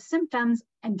have symptoms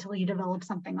until you develop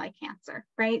something like cancer,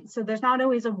 right? So there's not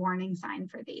always a warning sign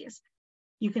for these.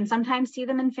 You can sometimes see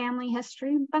them in family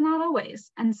history, but not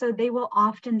always. And so they will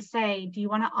often say, do you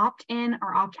want to opt in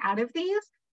or opt out of these?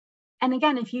 And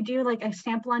again, if you do like a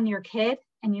sample on your kid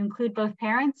and you include both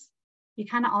parents, you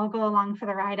kind of all go along for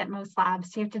the ride at most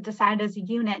labs. So you have to decide as a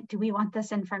unit, do we want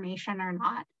this information or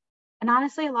not? And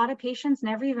honestly, a lot of patients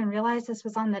never even realized this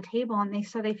was on the table, and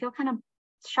they feel kind of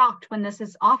shocked when this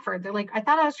is offered. They're like, I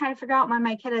thought I was trying to figure out why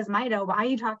my kid has Mito. Why are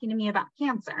you talking to me about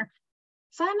cancer?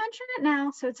 So I mention it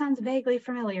now, so it sounds vaguely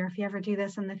familiar if you ever do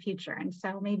this in the future. And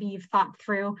so maybe you've thought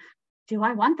through, do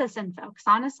I want this info? Because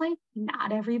honestly,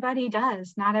 not everybody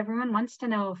does. Not everyone wants to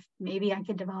know if maybe I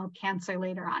could develop cancer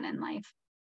later on in life.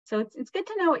 So it's good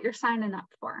to know what you're signing up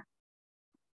for.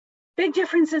 Big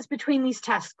differences between these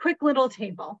tests. Quick little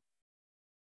table.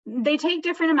 They take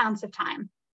different amounts of time.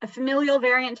 A familial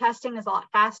variant testing is a lot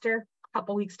faster, a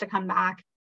couple weeks to come back.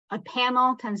 A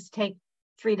panel tends to take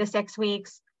 3 to 6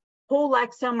 weeks. Whole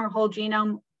exome or whole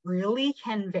genome really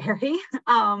can vary.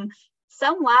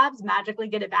 Some labs magically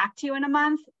get it back to you in a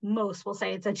month. Most will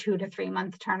say it's a 2 to 3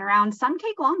 month turnaround. Some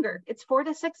take longer. It's 4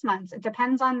 to 6 months. It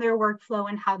depends on their workflow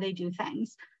and how they do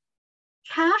things.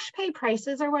 Cash pay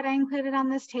prices are what I included on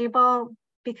this table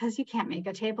because you can't make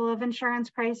a table of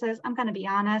insurance prices. I'm going to be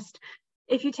honest.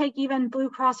 If you take even Blue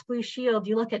Cross Blue Shield,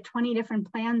 you look at 20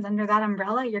 different plans under that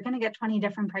umbrella, you're going to get 20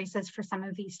 different prices for some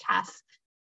of these tests.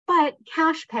 But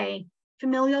cash pay,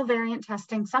 familial variant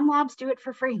testing, some labs do it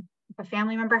for free. If a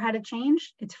family member had a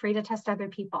change, it's free to test other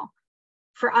people.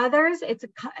 For others, it's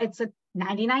a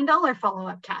 $99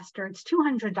 follow-up test, or it's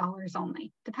 $200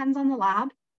 only. Depends on the lab.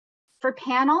 For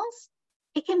panels,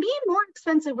 it can be more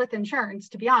expensive with insurance,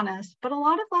 to be honest, but a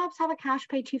lot of labs have a cash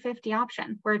pay $250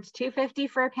 option, where it's $250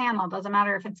 for a panel. Doesn't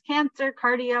matter if it's cancer,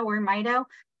 cardio, or Mito.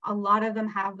 A lot of them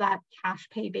have that cash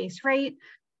pay base rate.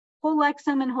 Whole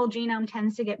exome and whole genome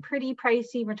tends to get pretty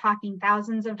pricey. We're talking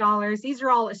thousands of dollars. These are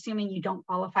all assuming you don't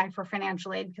qualify for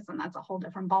financial aid, because then that's a whole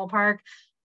different ballpark.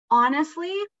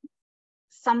 Honestly,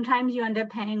 sometimes you end up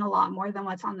paying a lot more than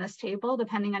what's on this table,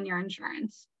 depending on your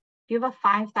insurance. If you have a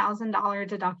 $5,000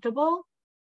 deductible,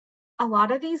 a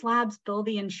lot of these labs bill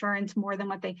the insurance more than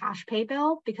what they cash pay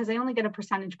bill, because they only get a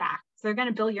percentage back. So they're going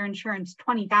to bill your insurance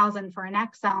 $20,000 for an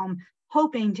exome,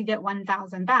 hoping to get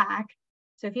 $1,000 back.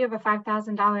 So if you have a $5,000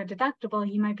 deductible,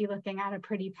 you might be looking at a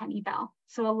pretty penny bill.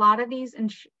 So a lot of these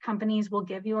companies will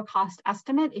give you a cost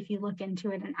estimate if you look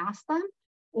into it and ask them,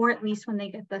 or at least when they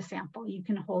get the sample, you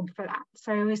can hold for that.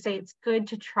 So I always say it's good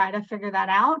to try to figure that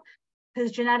out,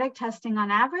 because genetic testing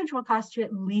on average will cost you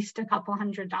at least a couple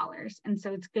 $100s. And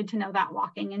so it's good to know that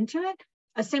walking into it,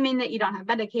 assuming that you don't have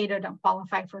Medicaid or don't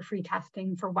qualify for free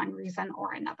testing for one reason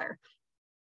or another.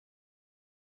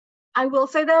 I will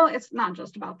say though, it's not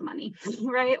just about the money,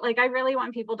 right? Like I really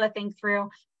want people to think through,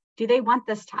 do they want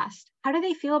this test? How do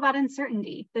they feel about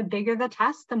uncertainty? The bigger the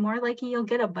test, the more likely you'll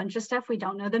get a bunch of stuff we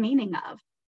don't know the meaning of.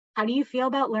 How do you feel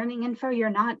about learning info you're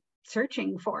not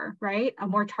searching for, right? A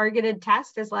more targeted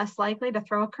test is less likely to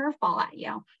throw a curveball at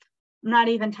you. I'm not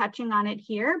even touching on it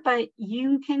here, but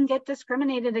you can get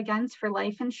discriminated against for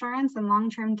life insurance and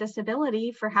long-term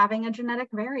disability for having a genetic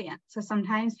variant. So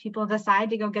sometimes people decide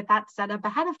to go get that set up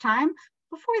ahead of time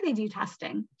before they do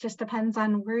testing. Just depends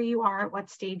on where you are at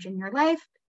what stage in your life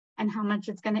and how much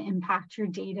it's going to impact your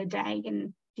day-to-day.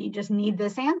 And do you just need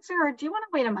this answer, or do you want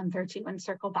to wait a month or two and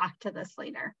circle back to this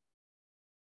later?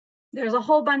 There's a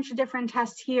whole bunch of different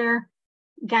tests here.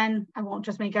 Again, I won't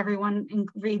just make everyone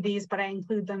read these, but I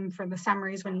include them for the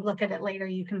summaries. When you look at it later,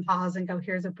 you can pause and go,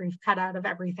 here's a brief cutout of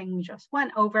everything we just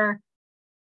went over.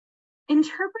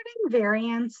 Interpreting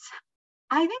variants,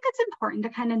 I think it's important to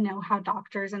kind of know how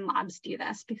doctors and labs do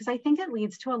this, because I think it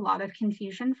leads to a lot of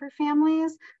confusion for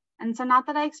families. And so not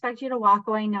that I expect you to walk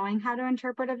away knowing how to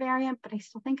interpret a variant, but I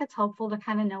still think it's helpful to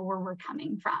kind of know where we're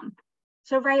coming from.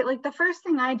 So, right, like the first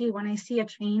thing I do when I see a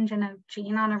change in a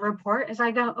gene on a report is I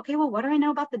go, okay, well, what do I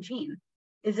know about the gene?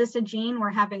 Is this a gene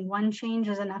where having one change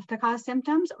is enough to cause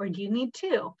symptoms, or do you need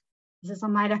two? Is this a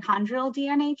mitochondrial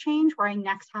DNA change where I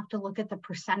next have to look at the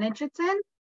percentage it's in?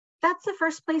 That's the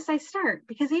first place I start,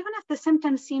 because even if the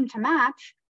symptoms seem to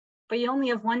match, but you only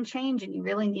have one change and you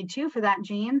really need two for that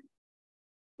gene,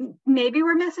 maybe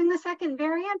we're missing the second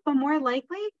variant, but more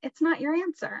likely it's not your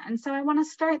answer. And so I want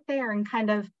to start there and kind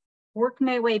of work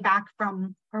my way back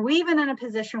from, are we even in a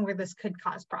position where this could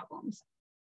cause problems?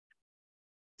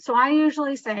 So I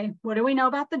usually say, what do we know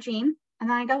about the gene? And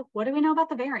then I go, what do we know about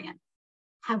the variant?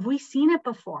 Have we seen it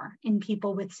before in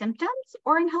people with symptoms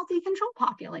or in healthy control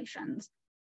populations?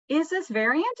 Is this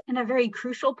variant in a very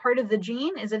crucial part of the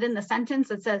gene? Is it in the sentence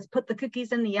that says, put the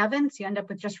cookies in the oven so you end up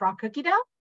with just raw cookie dough?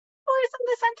 Or is it in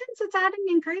the sentence that's adding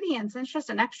ingredients and it's just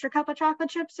an extra cup of chocolate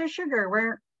chips or sugar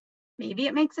where maybe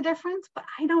it makes a difference, but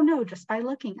I don't know just by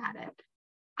looking at it.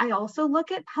 I also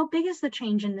look at how big is the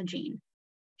change in the gene?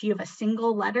 Do you have a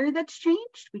single letter that's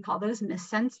changed? We call those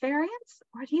missense variants.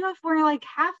 Or do you have where like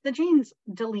half the gene's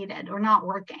deleted or not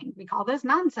working? We call those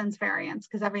nonsense variants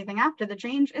because everything after the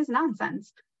change is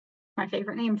nonsense. My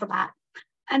favorite name for that.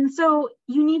 And so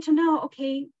you need to know,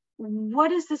 okay,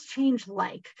 what is this change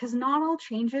like? Because not all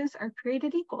changes are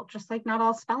created equal, just like not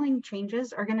all spelling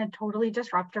changes are going to totally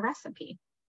disrupt a recipe.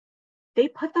 They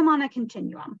put them on a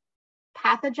continuum.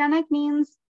 Pathogenic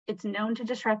means it's known to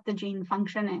disrupt the gene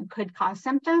function and could cause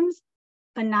symptoms.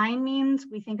 Benign means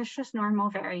we think it's just normal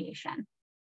variation.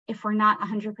 If we're not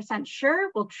 100% sure,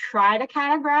 we'll try to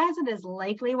categorize it as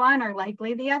likely one or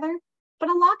likely the other, but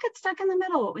a lot gets stuck in the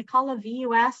middle, what we call a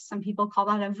VUS. Some people call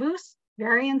that a VUS,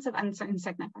 variance of uncertain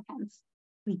significance.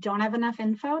 We don't have enough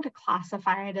info to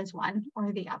classify it as one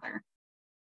or the other.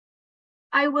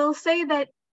 I will say that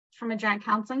from a genetic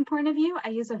counseling point of view, I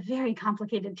use a very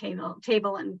complicated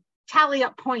table and tally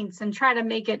up points and try to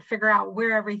make it figure out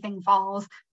where everything falls.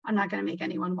 I'm not going to make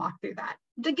anyone walk through that.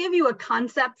 To give you a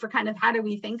concept for kind of how do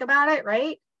we think about it,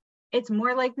 right? It's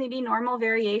more likely to be normal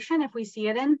variation if we see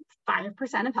it in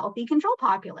 5% of healthy control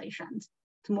populations.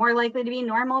 It's more likely to be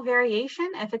normal variation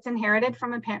if it's inherited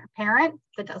from a parent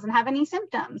that doesn't have any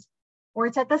symptoms, or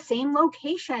it's at the same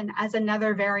location as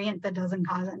another variant that doesn't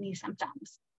cause any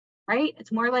symptoms, right?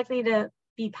 It's more likely to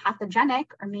be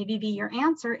pathogenic or maybe be your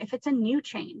answer if it's a new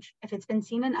change, if it's been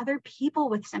seen in other people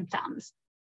with symptoms,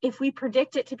 if we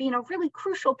predict it to be in a really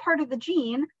crucial part of the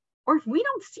gene, or if we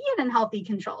don't see it in healthy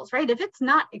controls, right? If it's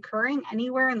not occurring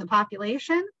anywhere in the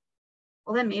population,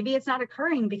 well, then maybe it's not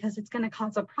occurring because it's going to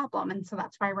cause a problem. And so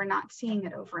that's why we're not seeing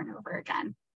it over and over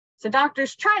again. So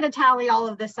doctors try to tally all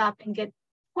of this up and get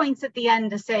points at the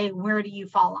end to say, where do you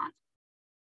fall on?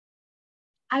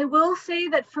 I will say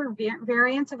that for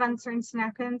variants of uncertain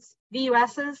significance,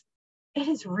 VUSs, it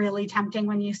is really tempting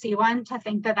when you see one to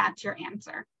think that that's your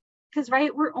answer. Because,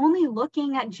 right, we're only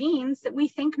looking at genes that we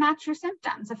think match your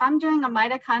symptoms. If I'm doing a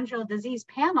mitochondrial disease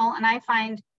panel and I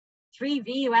find 3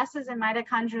 VUSs in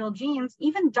mitochondrial genes,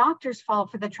 even doctors fall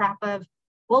for the trap of,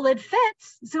 well, it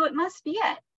fits, so it must be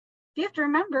it. You have to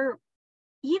remember,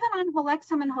 even on whole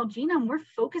exome and whole genome, we're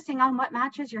focusing on what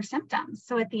matches your symptoms.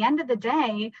 So at the end of the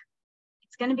day,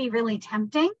 it's going to be really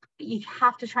tempting, but you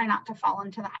have to try not to fall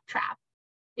into that trap.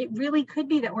 It really could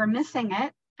be that we're missing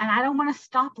it, and I don't want to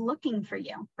stop looking for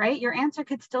you, right? Your answer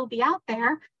could still be out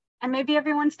there, and maybe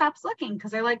everyone stops looking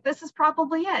because they're like, this is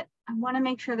probably it. I want to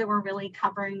make sure that we're really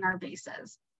covering our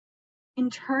bases. In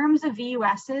terms of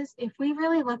VUSs, if we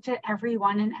really looked at every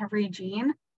one and every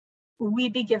gene,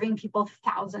 we'd be giving people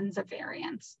thousands of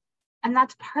variants. And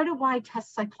that's part of why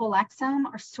tests like whole exome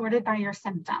are sorted by your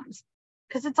symptoms.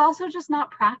 Because it's also just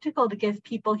not practical to give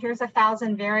people, here's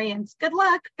 1,000 variants, good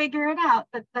luck, figure it out.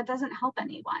 But that doesn't help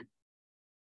anyone.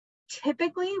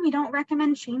 Typically, we don't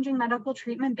recommend changing medical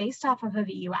treatment based off of a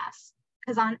VUS.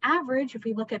 Because on average, if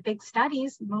we look at big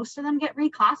studies, most of them get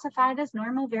reclassified as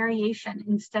normal variation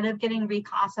instead of getting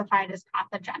reclassified as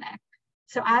pathogenic.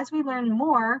 So as we learn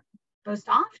more, most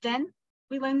often,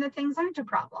 we learn that things aren't a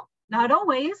problem. Not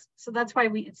always, so that's why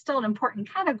it's still an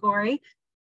important category,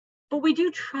 but we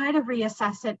do try to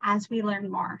reassess it as we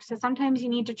learn more. So sometimes you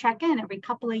need to check in every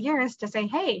couple of years to say,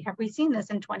 hey, have we seen this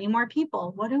in 20 more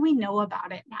people? What do we know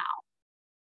about it now?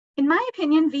 In my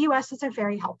opinion, VUSs are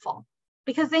very helpful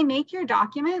because they make your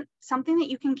document something that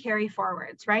you can carry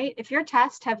forwards, right? If your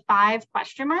tests have 5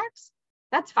 question marks,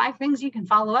 that's 5 things you can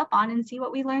follow up on and see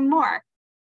what we learn more.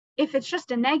 If it's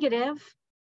just a negative,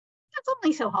 that's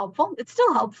only so helpful. It's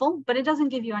still helpful, but it doesn't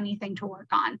give you anything to work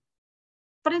on.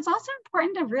 But it's also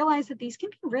important to realize that these can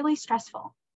be really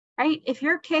stressful, right? If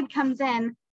your kid comes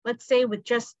in, let's say with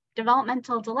just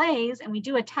developmental delays, and we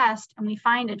do a test and we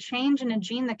find a change in a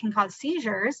gene that can cause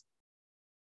seizures,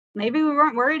 maybe we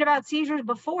weren't worried about seizures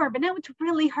before, but now it's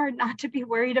really hard not to be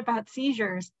worried about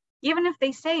seizures. Even if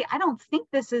they say, I don't think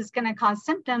this is going to cause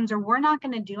symptoms, or we're not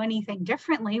going to do anything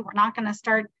differently, we're not going to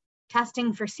start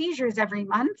testing for seizures every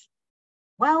month.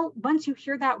 Well, once you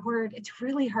hear that word, it's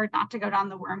really hard not to go down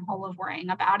the wormhole of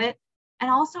worrying about it. And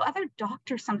also other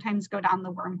doctors sometimes go down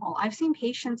the wormhole. I've seen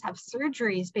patients have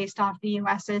surgeries based off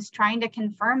VUSs trying to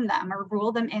confirm them or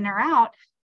rule them in or out.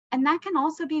 And that can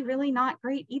also be really not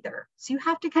great either. So you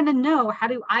have to kind of know, how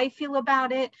do I feel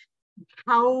about it?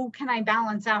 How can I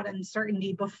balance out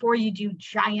uncertainty before you do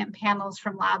giant panels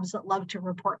from labs that love to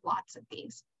report lots of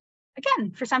these?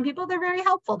 Again, for some people, they're very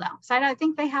helpful though. So I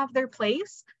think they have their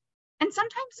place. And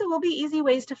sometimes there will be easy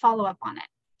ways to follow up on it.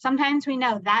 Sometimes we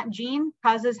know that gene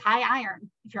causes high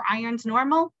iron. If your iron's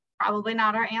normal, probably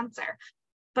not our answer.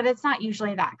 But it's not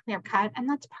usually that clear cut. And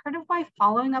that's part of why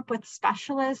following up with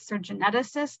specialists or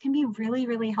geneticists can be really,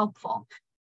 really helpful.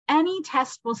 Any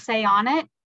test will say on it,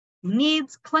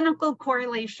 needs clinical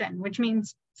correlation, which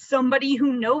means somebody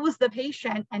who knows the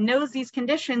patient and knows these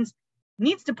conditions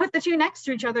needs to put the two next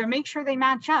to each other and make sure they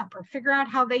match up or figure out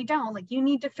how they don't. Like, you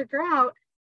need to figure out,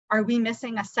 are we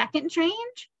missing a second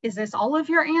change? Is this all of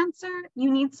your answer?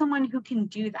 You need someone who can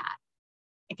do that.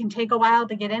 It can take a while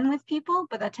to get in with people,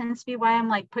 but that tends to be why I'm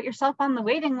like, put yourself on the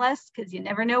waiting list, because you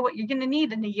never know what you're going to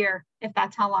need in a year if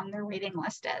that's how long their waiting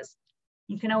list is.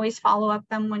 You can always follow up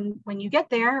them when you get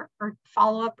there, or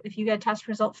follow up if you get a test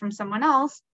result from someone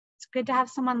else. It's good to have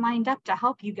someone lined up to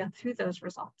help you go through those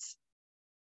results.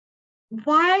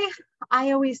 Why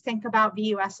I always think about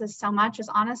VUSs so much is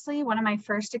honestly, one of my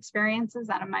first experiences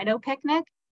at a Mito picnic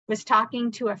was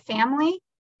talking to a family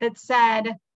that said,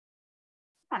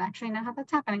 I don't actually know how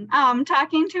that's happening.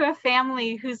 Talking to a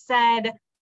family who said,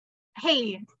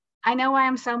 hey, I know why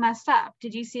I'm so messed up.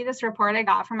 Did you see this report I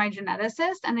got from my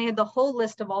geneticist? And they had the whole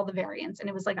list of all the variants, and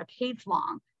it was like a page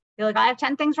long. They're like, I have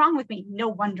 10 things wrong with me. No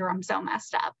wonder I'm so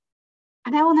messed up.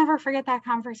 And I will never forget that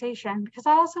conversation, because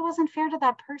that also wasn't fair to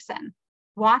that person.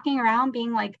 Walking around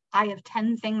being like, I have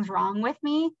 10 things wrong with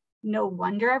me. No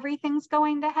wonder everything's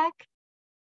going to heck.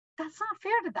 That's not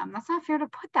fair to them. That's not fair to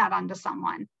put that onto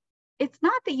someone. It's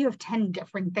not that you have 10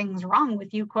 different things wrong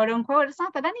with you, quote unquote. It's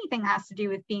not that anything has to do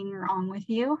with being wrong with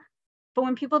you. But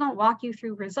when people don't walk you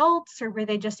through results, or where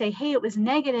they just say, hey, it was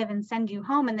negative and send you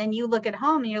home, and then you look at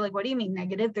home and you're like, what do you mean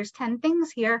negative? There's 10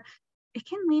 things here. It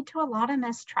can lead to a lot of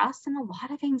mistrust and a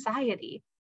lot of anxiety.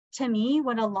 To me,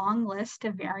 what a long list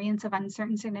of variants of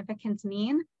uncertain significance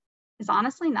mean is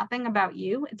honestly nothing about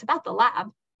you. It's about the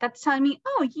lab. That's telling me,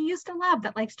 oh, you used a lab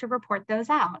that likes to report those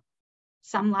out.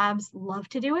 Some labs love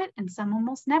to do it and some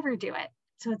almost never do it.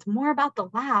 So it's more about the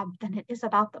lab than it is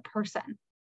about the person.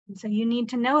 And so you need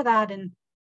to know that and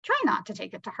try not to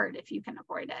take it to heart if you can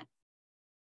avoid it.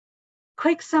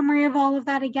 Quick summary of all of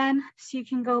that again, so you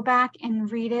can go back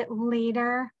and read it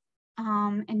later.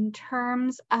 In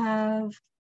terms of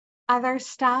other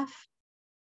stuff,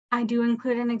 I do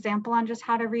include an example on just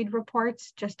how to read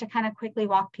reports, just to kind of quickly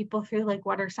walk people through, like,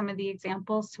 what are some of the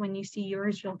examples? So when you see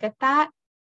yours, you'll get that,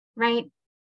 right?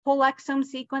 Whole exome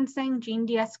sequencing,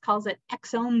 GeneDx calls it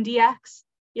exome DX.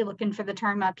 You're looking for the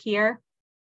term up here.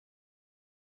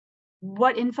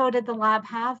 What info did the lab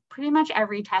have? Pretty much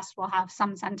every test will have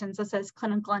some sentence that says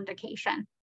clinical indication.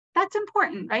 That's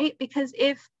important, right? Because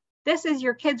if this is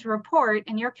your kid's report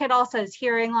and your kid also has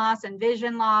hearing loss and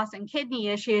vision loss and kidney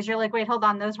issues, you're like, wait, hold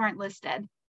on, those weren't listed.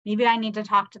 Maybe I need to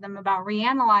talk to them about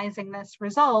reanalyzing this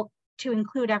result to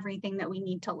include everything that we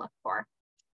need to look for.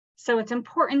 So it's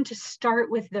important to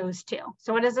start with those two.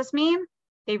 So what does this mean?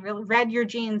 They really read your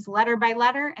genes letter by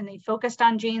letter, and they focused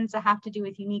on genes that have to do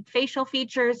with unique facial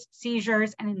features,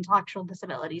 seizures, and intellectual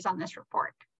disabilities on this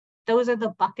report. Those are the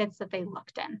buckets that they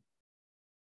looked in.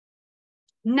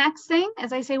 Next thing,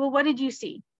 as I say, well, what did you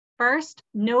see? First,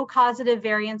 no causative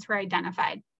variants were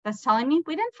identified. That's telling me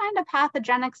we didn't find a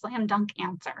pathogenic slam dunk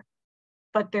answer,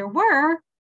 but there were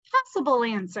possible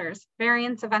answers,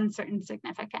 variants of uncertain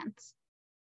significance.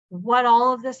 What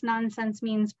all of this nonsense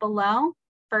means below,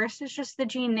 first is just the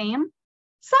gene name.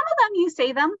 Some of them you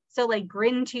say them, so like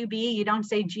GRIN2B, you don't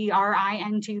say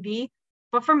GRIN2B,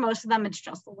 but for most of them, it's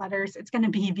just the letters. It's going to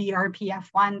be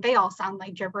BRPF1. They all sound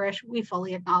like gibberish. We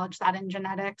fully acknowledge that in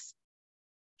genetics.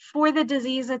 For the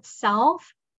disease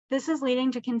itself, this is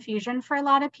leading to confusion for a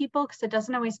lot of people because it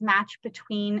doesn't always match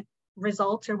between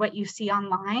results or what you see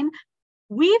online.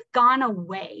 We've gone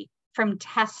away from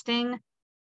testing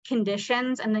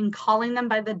conditions and then calling them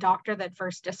by the doctor that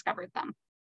first discovered them.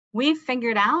 We've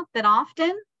figured out that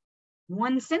often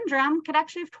one syndrome could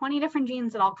actually have 20 different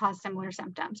genes that all cause similar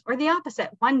symptoms, or the opposite.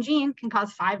 One gene can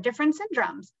cause 5 different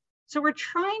syndromes. So we're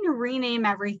trying to rename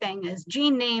everything as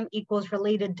gene name equals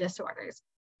related disorders.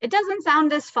 It doesn't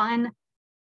sound as fun,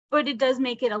 but it does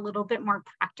make it a little bit more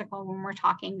practical when we're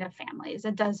talking to families.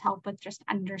 It does help with just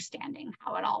understanding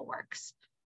how it all works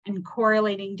and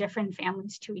correlating different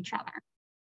families to each other.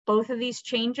 Both of these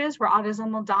changes were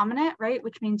autosomal dominant, right?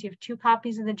 Which means you have 2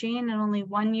 copies of the gene and only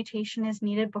 1 mutation is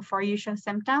needed before you show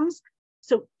symptoms.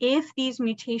 So if these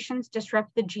mutations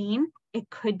disrupt the gene, it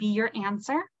could be your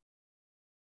answer.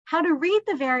 How to read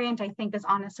the variant, I think, is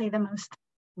honestly the most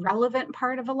relevant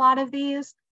part of a lot of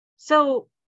these. So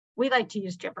we like to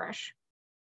use gibberish.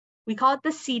 We call it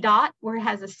the C dot, where it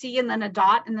has a C and then a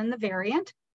dot and then the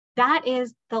variant. That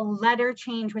is the letter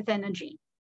change within a gene.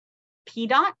 P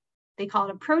dot, they call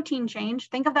it a protein change.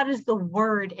 Think of that as the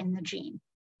word in the gene.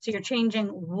 So you're changing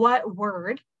what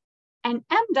word. And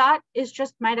M dot is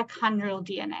just mitochondrial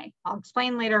DNA. I'll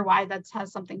explain later why that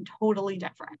has something totally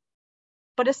different.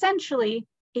 But essentially,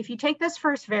 if you take this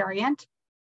first variant,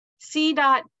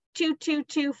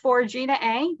 C.2224 G to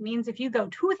A means if you go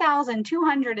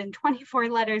 2,224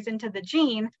 letters into the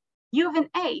gene, you have an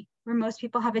A, where most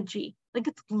people have a G. Like,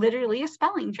 it's literally a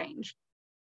spelling change.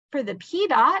 For the P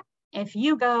dot, if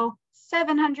you go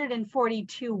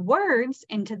 742 words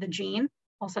into the gene,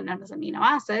 also known as amino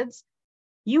acids,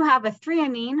 you have a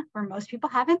threonine where most people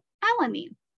have an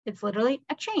alanine. It's literally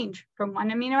a change from one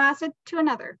amino acid to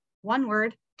another, one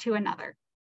word to another.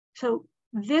 So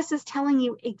this is telling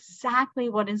you exactly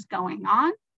what is going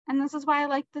on. And this is why I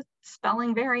like the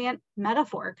spelling variant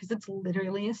metaphor, because it's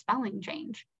literally a spelling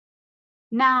change.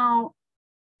 Now,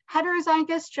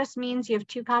 heterozygous just means you have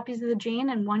 2 copies of the gene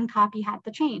and 1 copy had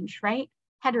the change, right?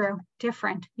 Hetero,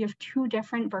 different. You have 2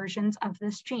 different versions of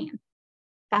this gene.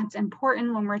 That's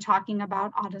important when we're talking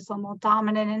about autosomal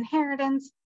dominant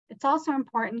inheritance. It's also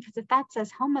important because if that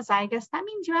says homozygous, that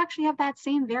means you actually have that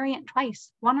same variant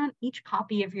twice, 1 on each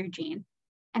copy of your gene.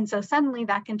 And so suddenly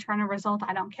that can turn a result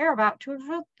I don't care about to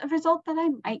a result that I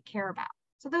might care about.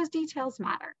 So those details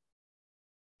matter.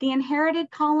 The inherited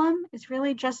column is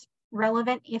really just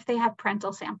relevant if they have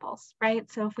parental samples, right?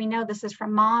 So if we know this is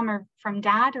from mom or from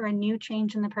dad or a new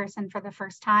change in the person for the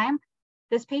first time,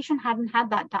 this patient hadn't had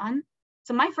that done.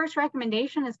 So my first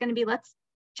recommendation is going to be, let's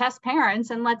test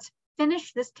parents and let's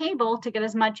finish this table to get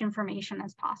as much information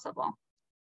as possible.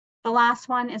 The last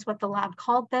one is what the lab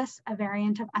called this, a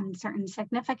variant of uncertain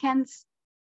significance.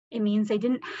 It means they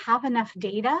didn't have enough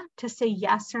data to say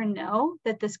yes or no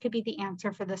that this could be the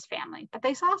answer for this family, but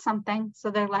they saw something,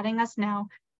 so they're letting us know.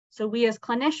 So we as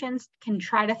clinicians can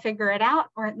try to figure it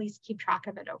out or at least keep track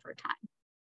of it over time.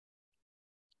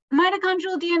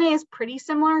 Mitochondrial DNA is pretty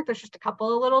similar. There's just a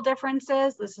couple of little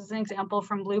differences. This is an example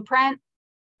from Blueprint.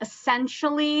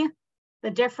 Essentially,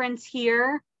 the difference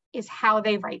here is how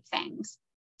they write things.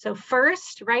 So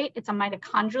first, right, it's a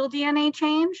mitochondrial DNA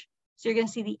change. So you're going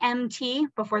to see the MT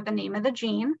before the name of the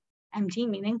gene, MT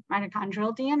meaning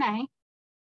mitochondrial DNA.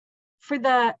 For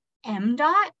the M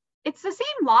dot, it's the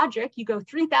same logic. You go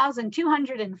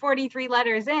 3,243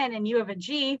 letters in and you have a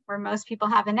G where most people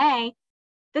have an A.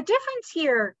 The difference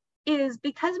here is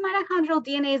because mitochondrial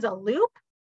DNA is a loop,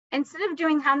 instead of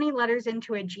doing how many letters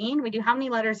into a gene, we do how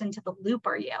many letters into the loop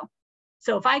are you.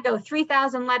 So if I go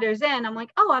 3,000 letters in, I'm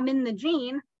like, oh, I'm in the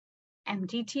gene,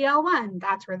 MTTL1,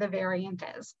 that's where the variant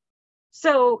is.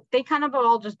 So they kind of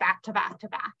all just back to back to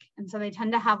back. And so they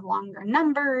tend to have longer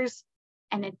numbers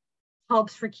and it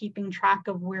helps for keeping track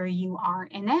of where you are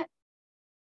in it.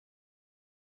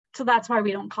 So that's why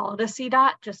we don't call it a C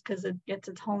dot, just because it gets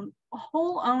its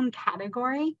whole own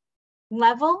category.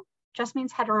 Level just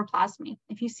means heteroplasmy.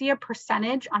 If you see a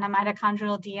percentage on a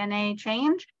mitochondrial DNA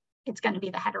change, it's going to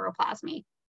be the heteroplasmy.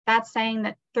 That's saying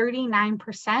that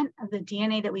 39% of the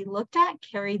DNA that we looked at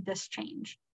carried this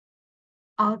change.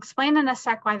 I'll explain in a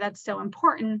sec why that's so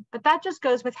important, but that just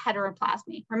goes with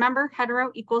heteroplasmy. Remember,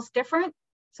 hetero equals different.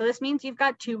 So this means you've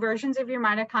got 2 versions of your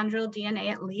mitochondrial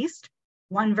DNA at least,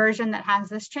 one version that has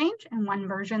this change and one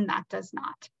version that does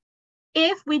not.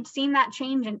 If we'd seen that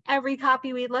change in every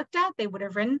copy we looked at, they would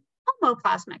have written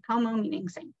homoplasmic, homo meaning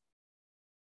same.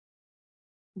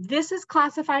 This is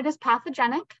classified as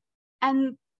pathogenic.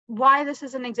 And why this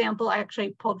is an example I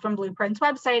actually pulled from Blueprint's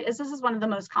website is this is one of the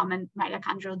most common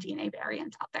mitochondrial DNA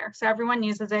variants out there. So everyone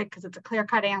uses it because it's a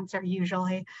clear-cut answer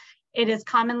usually. It is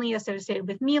commonly associated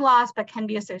with MELOS, but can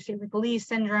be associated with Lee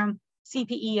syndrome,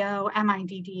 CPEO,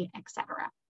 MIDD, etc.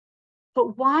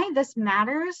 But why this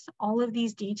matters, all of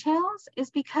these details, is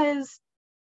because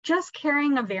just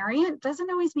carrying a variant doesn't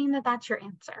always mean that that's your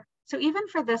answer. So even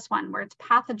for this one where it's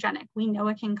pathogenic, we know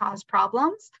it can cause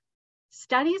problems.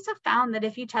 Studies have found that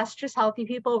if you test just healthy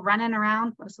people running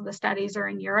around, most of the studies are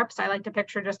in Europe, so I like to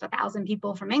picture just 1,000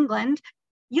 people from England,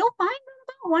 you'll find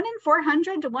about 1 in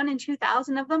 400 to 1 in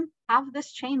 2,000 of them have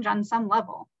this change on some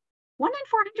level. 1 in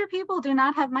 400 people do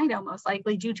not have Mito, most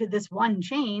likely due to this one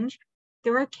change.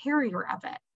 They're a carrier of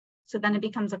it. So then it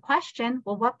becomes a question,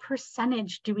 well, what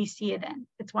percentage do we see it in?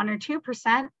 If it's 1 or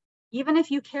 2%, even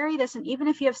if you carry this and even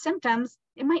if you have symptoms,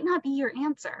 it might not be your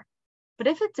answer. But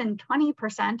if it's in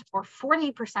 20% or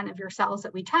 40% of your cells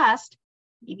that we test,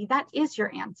 maybe that is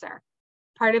your answer.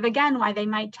 Part of, again, why they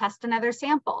might test another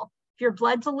sample. If your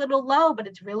blood's a little low, but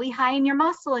it's really high in your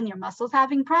muscle and your muscle's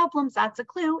having problems, that's a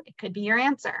clue. It could be your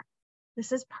answer.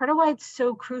 This is part of why it's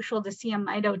so crucial to see a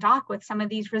Mito doc with some of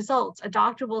these results. A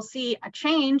doctor will see a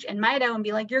change in Mito and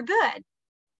be like, you're good,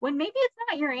 when maybe it's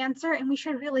not your answer and we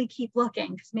should really keep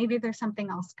looking because maybe there's something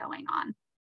else going on.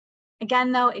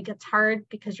 Again, though, it gets hard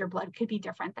because your blood could be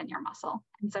different than your muscle.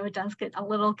 And so it does get a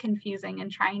little confusing in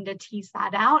trying to tease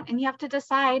that out. And you have to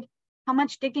decide, how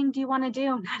much digging do you want to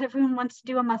do? Not everyone wants to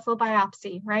do a muscle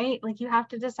biopsy, right? Like, you have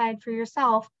to decide for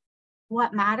yourself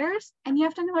what matters. And you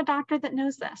have to know a doctor that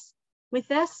knows this. With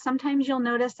this, sometimes you'll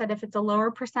notice that if it's a lower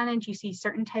percentage, you see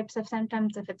certain types of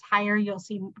symptoms. If it's higher, you'll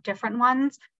see different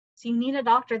ones. So you need a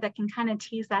doctor that can kind of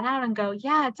tease that out and go,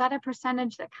 yeah, it's at a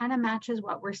percentage that kind of matches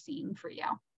what we're seeing for you.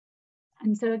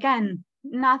 And so again,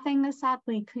 nothing is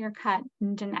sadly clear-cut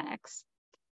in genetics.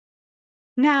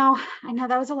 Now, I know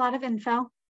that was a lot of info.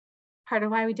 Part of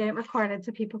why we did it recorded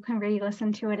so people can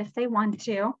re-listen to it if they want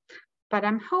to. But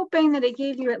I'm hoping that it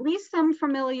gave you at least some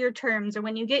familiar terms, or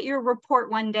when you get your report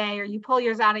one day or you pull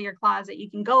yours out of your closet, you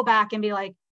can go back and be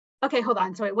like, okay, hold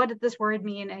on, so wait, what did this word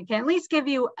mean? And it can at least give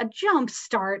you a jump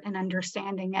start in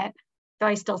understanding it. Though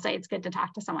I still say it's good to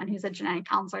talk to someone who's a genetic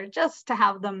counselor just to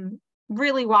have them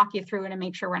really walk you through it and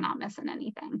make sure we're not missing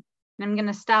anything. And I'm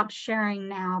gonna stop sharing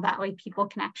now, that way people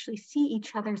can actually see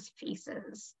each other's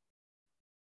faces.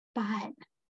 But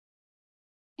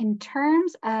in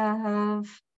terms of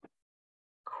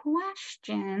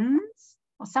questions,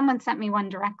 well, someone sent me one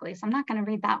directly, so I'm not gonna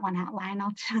read that one out loud.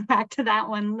 I'll come back to that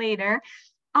one later.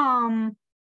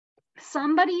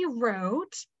 Somebody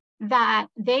wrote that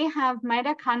they have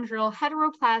mitochondrial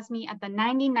heteroplasmy at the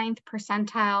 99th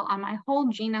percentile on my whole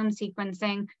genome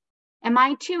sequencing. Am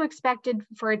I too expected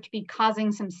for it to be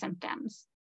causing some symptoms?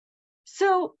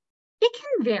 So it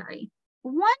can vary.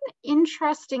 One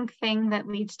interesting thing that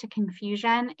leads to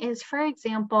confusion is, for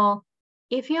example,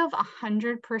 if you have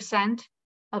 100%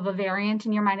 of a variant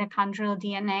in your mitochondrial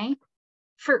DNA,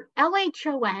 for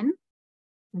LHON,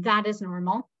 that is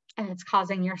normal and it's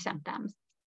causing your symptoms.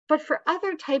 But for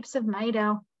other types of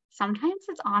Mito, sometimes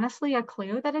it's honestly a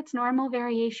clue that it's normal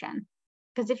variation.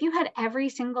 Because if you had every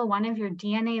single one of your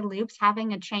DNA loops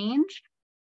having a change,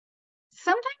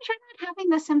 sometimes you're not having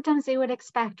the symptoms they would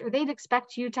expect, or they'd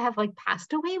expect you to have like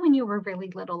passed away when you were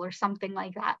really little or something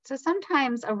like that. So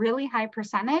sometimes a really high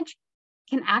percentage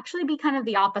can actually be kind of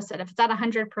the opposite. If it's at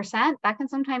 100%, that can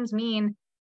sometimes mean,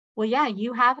 well, yeah,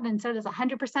 you have it, and so does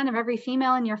 100% of every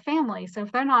female in your family. So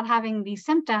if they're not having these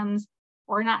symptoms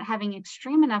or not having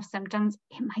extreme enough symptoms,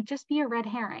 it might just be a red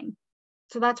herring.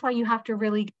 So that's why you have to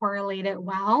really correlate it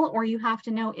well, or you have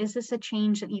to know, is this a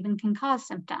change that even can cause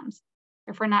symptoms?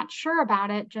 If we're not sure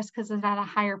about it, just because it's at a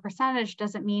higher percentage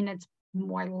doesn't mean it's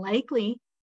more likely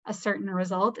a certain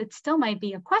result. It still might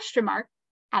be a question mark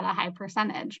at a high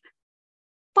percentage.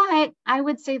 But I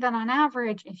would say that on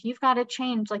average, if you've got a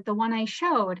change like the one I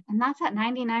showed, and that's at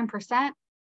 99%,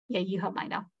 yeah, you have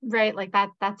Mito, right? Like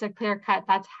that's a clear cut,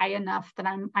 that's high enough that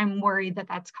I'm worried that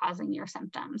that's causing your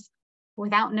symptoms.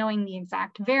 Without knowing the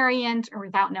exact variant, or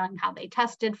without knowing how they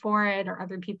tested for it, or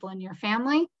other people in your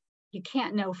family, you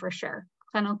can't know for sure.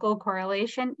 Clinical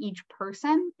correlation, each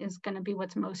person is going to be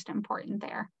what's most important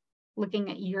there, looking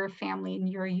at your family and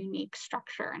your unique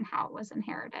structure and how it was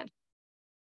inherited.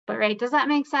 But right, does that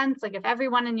make sense? Like if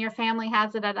everyone in your family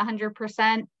has it at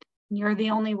 100%, you're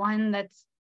the only one that's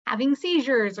having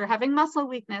seizures or having muscle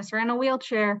weakness or in a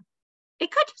wheelchair,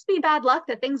 it could just be bad luck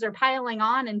that things are piling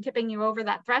on and tipping you over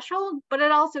that threshold, but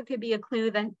it also could be a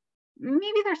clue that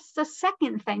maybe there's a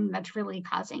second thing that's really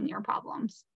causing your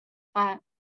problems. But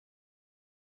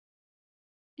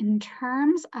in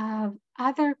terms of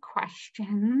other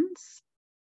questions,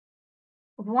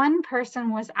 one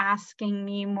person was asking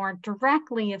me more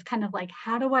directly of kind of like,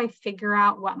 how do I figure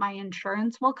out what my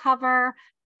insurance will cover?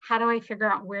 How do I figure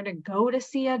out where to go to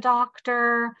see a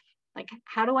doctor? Like,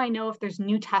 how do I know if there's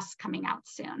new tests coming out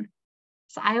soon?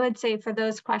 So I would say for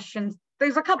those questions,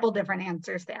 there's a couple different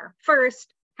answers there.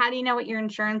 First, how do you know what your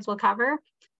insurance will cover?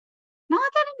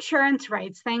 Not that insurance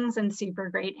writes things in super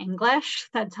great English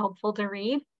that's helpful to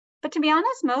read, but to be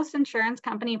honest, most insurance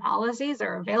company policies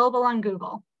are available on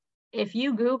Google. If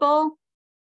you Google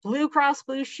Blue Cross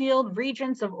Blue Shield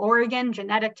Regents of Oregon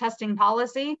genetic testing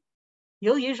policy,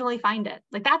 you'll usually find it.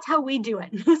 Like that's how we do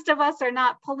it. Most of us are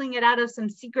not pulling it out of some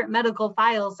secret medical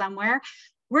file somewhere.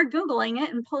 We're Googling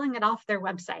it and pulling it off their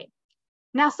website.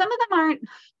 Now, some of them aren't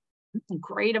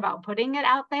great about putting it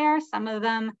out there. Some of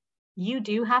them you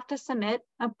do have to submit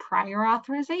a prior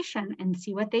authorization and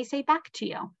see what they say back to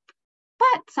you.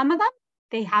 But some of them,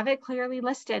 they have it clearly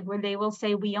listed where they will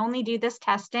say, we only do this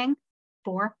testing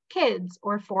for kids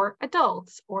or for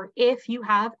adults, or if you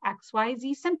have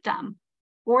XYZ symptom.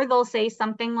 Or they'll say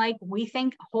something like, we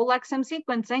think whole exome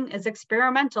sequencing is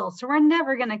experimental, so we're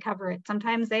never going to cover it.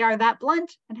 Sometimes they are that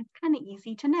blunt, and it's kind of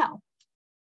easy to know.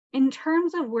 In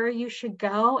terms of where you should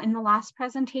go, in the last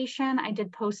presentation, I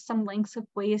did post some links of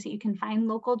ways that you can find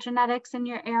local genetics in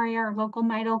your area or local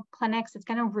Mito clinics. It's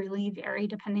going to really vary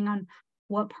depending on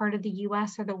what part of the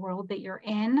US or the world that you're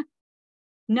in.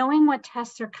 Knowing what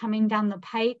tests are coming down the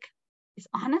pike is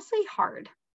honestly hard.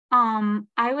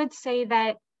 I would say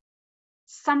that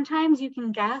sometimes you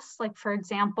can guess, like for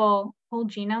example, whole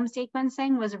genome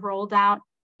sequencing was rolled out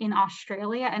in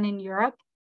Australia and in Europe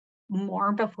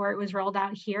more before it was rolled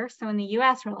out here. So in the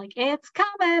US, we're like, it's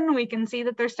coming. We can see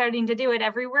that they're starting to do it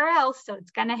everywhere else. So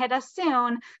it's gonna hit us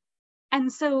soon.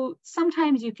 And so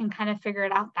sometimes you can kind of figure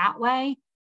it out that way.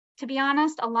 To be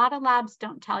honest, a lot of labs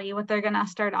don't tell you what they're gonna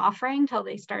start offering till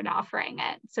they start offering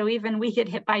it. So even we get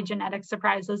hit by genetic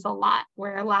surprises a lot,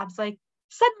 where a lab's like,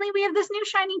 suddenly we have this new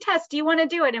shiny test, do you wanna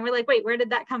do it? And we're like, wait, where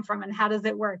did that come from? And how does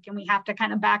it work? And we have to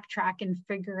kind of backtrack and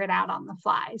figure it out on the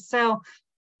fly. So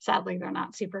sadly, they're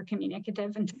not super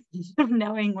communicative in terms of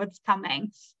knowing what's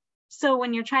coming. So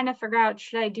when you're trying to figure out,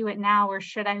 should I do it now or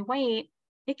should I wait?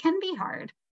 It can be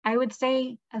hard. I would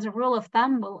say as a rule of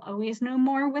thumb, we'll always know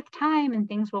more with time, and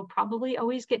things will probably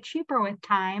always get cheaper with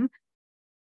time.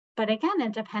 But again,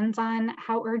 it depends on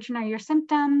how urgent are your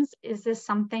symptoms. Is this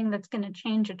something that's going to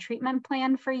change a treatment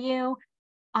plan for you?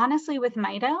 Honestly, with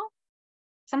Mito,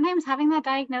 sometimes having that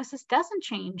diagnosis doesn't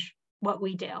change what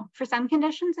we do. For some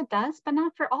conditions it does, but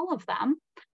not for all of them.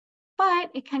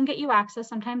 But it can get you access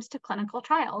sometimes to clinical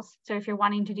trials. So if you're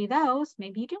wanting to do those,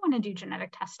 maybe you do want to do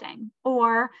genetic testing.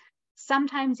 Or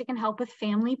sometimes it can help with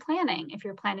family planning. If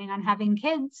you're planning on having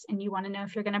kids and you want to know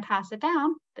if you're going to pass it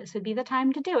down, this would be the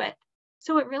time to do it.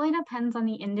 So it really depends on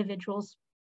the individuals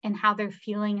and how they're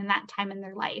feeling in that time in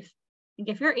their life. Like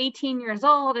if you're 18 years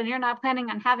old and you're not planning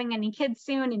on having any kids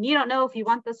soon and you don't know if you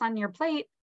want this on your plate,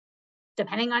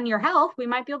 depending on your health, we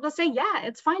might be able to say, yeah,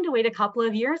 it's fine to wait a couple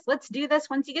of years. Let's do this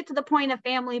once you get to the point of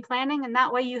family planning, and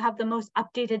that way you have the most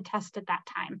updated test at that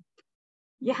time.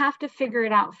 You have to figure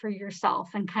it out for yourself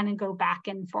and kind of go back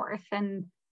and forth. And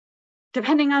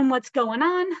depending on what's going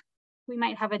on, we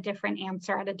might have a different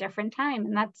answer at a different time.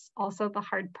 And that's also the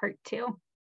hard part too,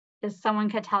 is someone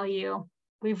could tell you,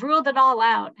 we've ruled it all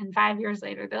out. And 5 years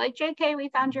later, they're like, JK, we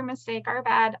found your mistake, our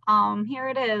bad. Here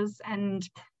it is. And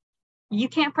you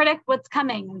can't predict what's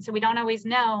coming. And so we don't always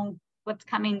know what's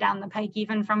coming down the pike,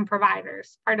 even from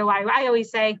providers. Part of why I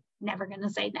always say, never going to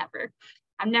say never.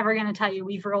 I'm never going to tell you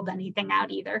we've ruled anything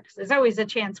out either, because there's always a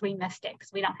chance we missed it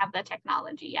because we don't have the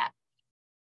technology yet.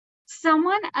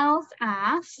 Someone else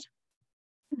asked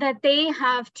that they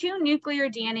have 2 nuclear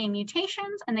DNA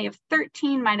mutations and they have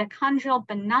 13 mitochondrial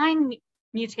benign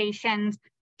mutations.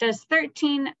 Does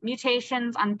 13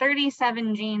 mutations on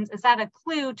 37 genes, is that a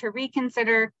clue to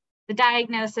reconsider the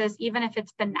diagnosis, even if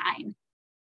it's benign?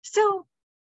 So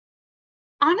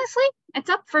honestly, it's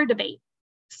up for debate.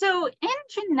 So in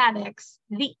genetics,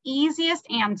 the easiest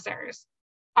answers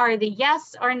are the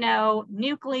yes or no,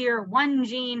 nuclear, 1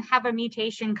 gene, have a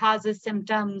mutation, causes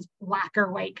symptoms, black or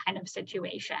white kind of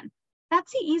situation.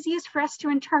 That's the easiest for us to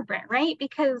interpret, right?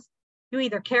 Because you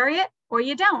either carry it or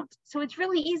you don't. So it's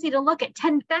really easy to look at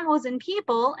 10,000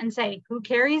 people and say, who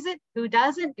carries it, who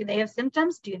doesn't, do they have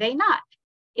symptoms, do they not?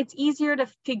 It's easier to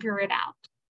figure it out.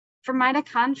 For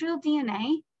mitochondrial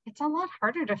DNA, it's a lot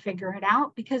harder to figure it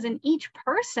out, because in each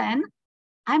person,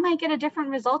 I might get a different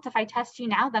result if I test you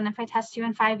now than if I test you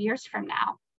in 5 years from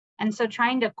now. And so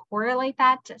trying to correlate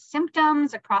that to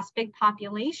symptoms across big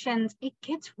populations, it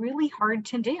gets really hard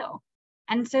to do.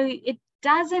 And so it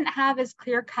doesn't have as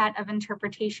clear-cut of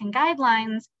interpretation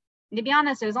guidelines. And to be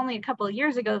honest, it was only a couple of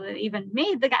years ago that they even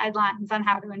made the guidelines on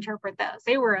how to interpret those.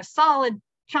 They were a solid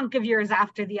chunk of years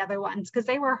after the other ones because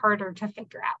they were harder to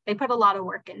figure out. They put a lot of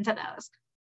work into those.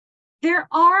 There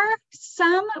are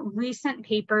some recent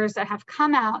papers that have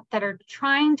come out that are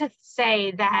trying to say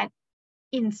that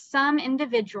in some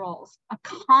individuals, a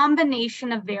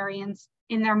combination of variants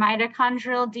in their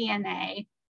mitochondrial DNA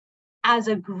as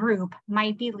a group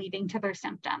might be leading to their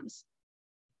symptoms.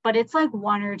 But it's like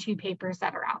 1 or 2 papers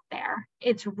that are out there.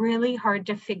 It's really hard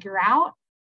to figure out.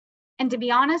 And to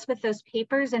be honest, with those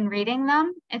papers and reading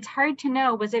them, it's hard to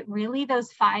know, was it really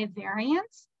those 5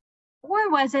 variants?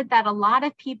 Or was it that a lot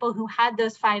of people who had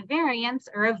those 5 variants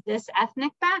are of this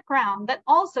ethnic background that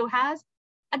also has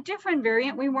a different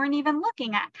variant we weren't even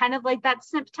looking at, kind of like that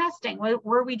SNP testing.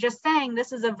 Were we just saying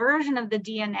this is a version of the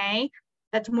DNA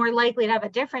that's more likely to have a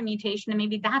different mutation, and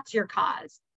maybe that's your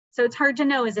cause? So it's hard to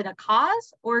know, is it a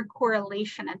cause or a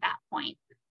correlation at that point?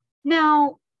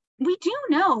 Now, we do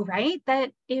know, right,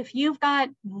 that if you've got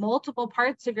multiple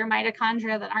parts of your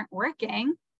mitochondria that aren't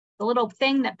working, the little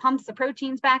thing that pumps the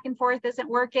proteins back and forth isn't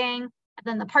working, and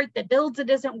then the part that builds it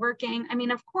isn't working. I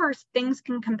mean, of course, things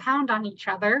can compound on each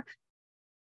other,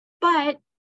 but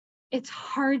it's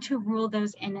hard to rule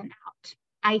those in and out.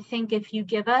 I think if you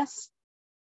give us,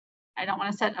 I don't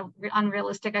want to set an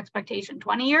unrealistic expectation,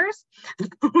 20 years,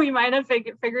 we might have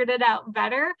figured it out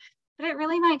better, but it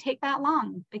really might take that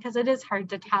long because it is hard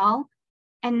to tell.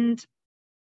 And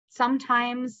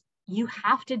sometimes you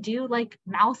have to do like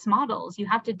mouse models. You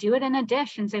have to do it in a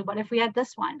dish and say, what if we had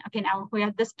this one? Okay, now if we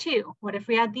had this 2, what if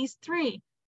we had these 3?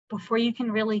 Before you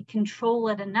can really control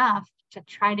it enough to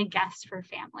try to guess for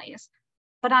families.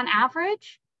 But on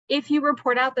average, if you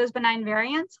report out those benign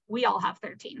variants, we all have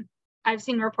 13. I've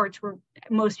seen reports where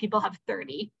most people have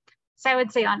 30. So I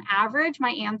would say on average,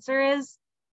 my answer is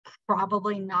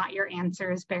probably not your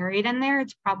answer is buried in there.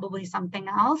 It's probably something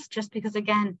else, just because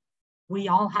again, we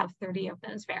all have 30 of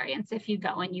those variants if you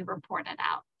go and you report it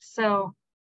out. So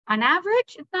on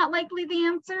average, it's not likely the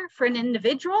answer. For an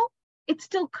individual, it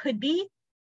still could be.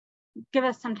 Give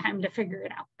us some time to figure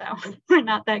it out though. We're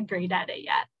not that great at it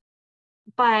yet.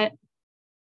 But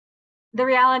the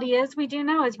reality is we do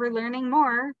know as we're learning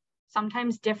more,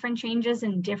 sometimes different changes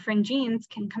in different genes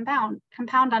can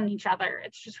compound on each other.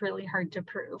 It's just really hard to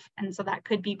prove. And so that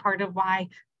could be part of why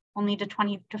only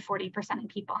 20 to 40% of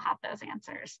people have those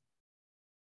answers.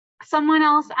 Someone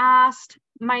else asked,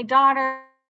 my daughter,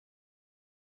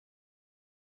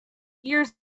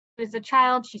 years as a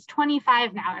child, she's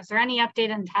 25 now. Is there any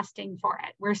update on testing for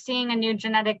it? We're seeing a new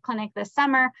genetic clinic this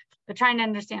summer, but trying to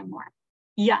understand more.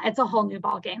 Yeah, it's a whole new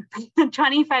ballgame.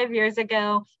 25 years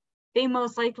ago, they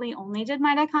most likely only did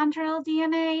mitochondrial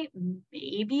DNA,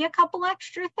 maybe a couple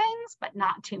extra things, but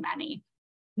not too many.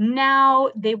 Now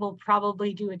they will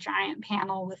probably do a giant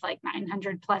panel with like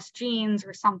 900 plus genes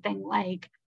or something like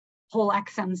whole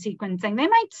exome sequencing. They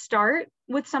might start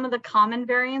with some of the common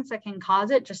variants that can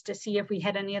cause it just to see if we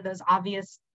hit any of those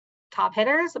obvious top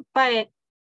hitters, but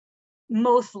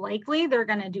most likely they're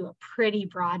going to do a pretty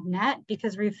broad net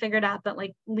because we've figured out that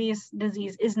like Leigh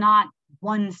disease is not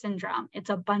one syndrome. It's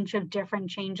a bunch of different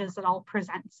changes that all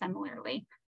present similarly.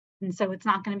 And so it's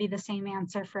not going to be the same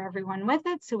answer for everyone with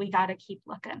it. So we got to keep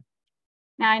looking.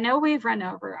 Now, I know we've run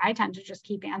over. I tend to just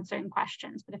keep answering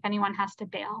questions, but if anyone has to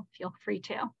bail, feel free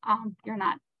to. You're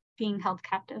not being held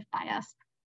captive by us.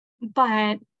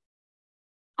 But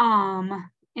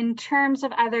in terms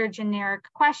of other generic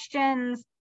questions,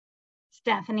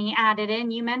 Stephanie added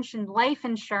in, you mentioned life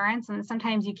insurance and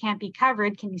sometimes you can't be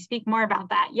covered. Can you speak more about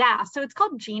that? Yeah, so it's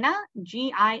called GINA,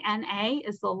 G-I-N-A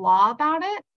is the law about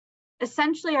it.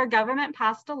 Essentially, our government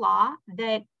passed a law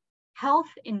that health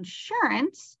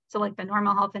insurance, so like the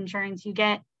normal health insurance you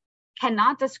get,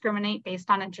 cannot discriminate based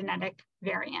on a genetic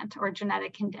variant or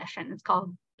genetic condition. It's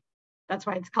called, that's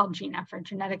why it's called GINA, for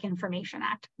Genetic Information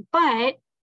Act. But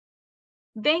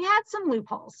they had some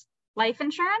loopholes. Life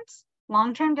insurance,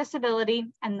 long-term disability,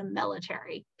 and the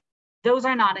military. Those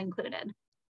are not included.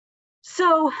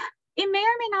 So it may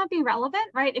or may not be relevant,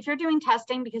 right? If you're doing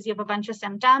testing because you have a bunch of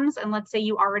symptoms, and let's say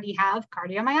you already have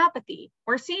cardiomyopathy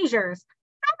or seizures,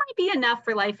 that might be enough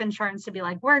for life insurance to be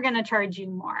like, we're going to charge you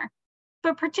more.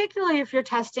 But particularly if you're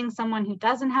testing someone who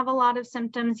doesn't have a lot of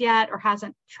symptoms yet or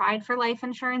hasn't tried for life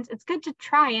insurance, it's good to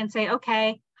try and say,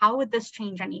 okay, how would this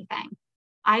change anything?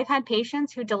 I've had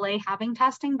patients who delay having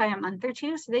testing by a month or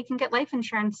 2 so they can get life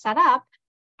insurance set up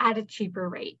at a cheaper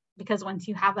rate, because once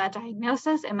you have that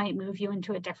diagnosis, it might move you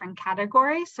into a different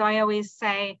category. So I always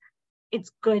say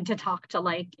it's good to talk to,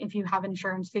 like, if you have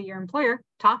insurance through your employer,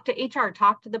 talk to HR,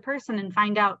 talk to the person and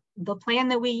find out the plan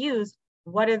that we use,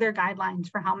 what are their guidelines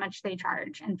for how much they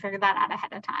charge, and figure that out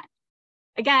ahead of time.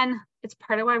 Again, it's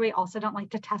part of why we also don't like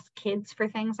to test kids for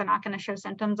things they're not going to show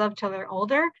symptoms of till they're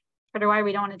older. Part of why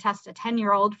we don't want to test a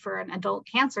 10-year-old for an adult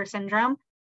cancer syndrome.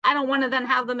 I don't want to then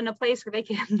have them in a place where they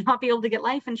can not be able to get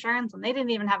life insurance and they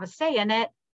didn't even have a say in it,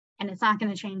 and it's not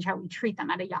going to change how we treat them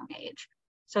at a young age.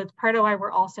 So it's part of why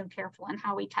we're also careful in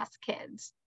how we test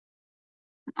kids.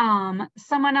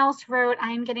 Someone else wrote,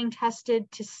 I'm getting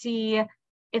tested to see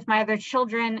if my other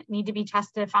children need to be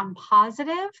tested if I'm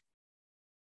positive.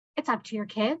 It's up to your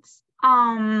kids,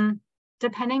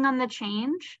 depending on the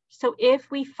change. So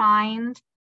if we find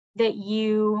that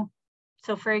you,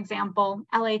 so for example,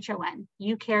 LHON,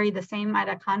 you carry the same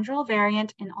mitochondrial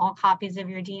variant in all copies of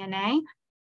your DNA,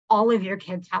 all of your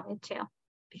kids have it too.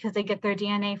 because they get their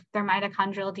DNA, their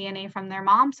mitochondrial DNA from their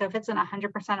mom. So if it's in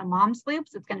 100% of mom's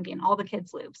loops, it's going to be in all the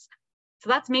kids' loops. So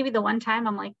that's maybe the one time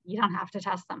I'm like, you don't have to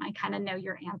test them. I kind of know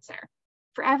your answer.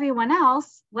 For everyone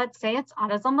else, let's say it's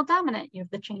autosomal dominant. You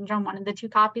have the change on one of the two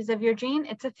copies of your gene.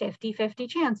 It's a 50-50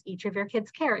 chance each of your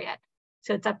kids carry it.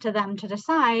 So it's up to them to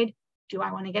decide, do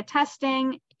I want to get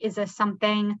testing? Is this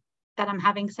something that I'm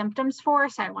having symptoms for,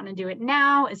 so I want to do it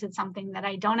now? Is it something that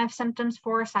I don't have symptoms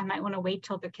for, so I might want to wait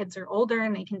till their kids are older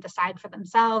and they can decide for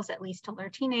themselves, at least till they're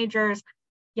teenagers?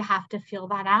 You have to feel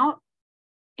that out.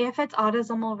 If it's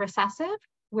autosomal recessive,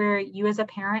 where you as a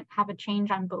parent have a change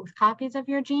on both copies of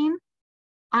your gene,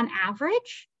 on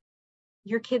average,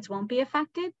 your kids won't be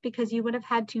affected because you would have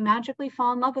had to magically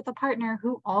fall in love with a partner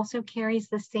who also carries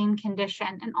the same condition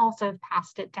and also have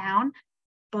passed it down.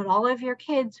 But all of your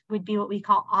kids would be what we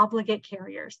call obligate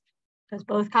carriers, because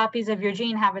both copies of your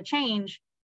gene have a change.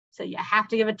 So you have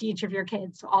to give it to each of your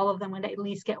kids. So all of them would at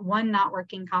least get one not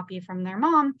working copy from their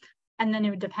mom. And then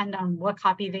it would depend on what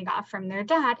copy they got from their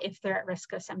dad, if they're at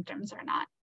risk of symptoms or not.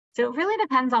 So it really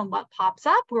depends on what pops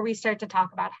up, where we start to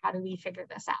talk about how do we figure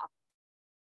this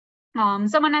out.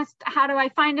 Someone asked, how do I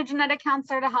find a genetic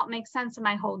counselor to help make sense of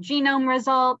my whole genome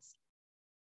results?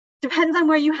 Depends on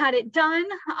where you had it done.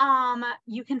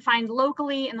 You can find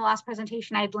locally. In the last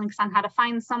presentation, I had links on how to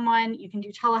find someone. You can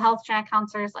do telehealth genetic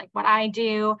counselors like what I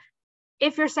do.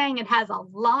 If you're saying it has a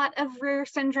lot of rare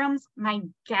syndromes, my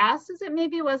guess is it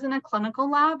maybe wasn't a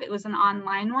clinical lab, it was an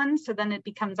online one. So then it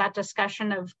becomes that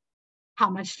discussion of how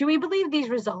much do we believe these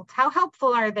results? How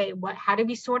helpful are they? How do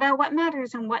we sort out what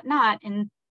matters and what not? And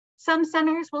some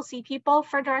centers will see people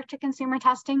for direct-to-consumer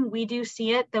testing. We do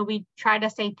see it, though we try to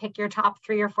say pick your top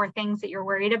 3 or 4 things that you're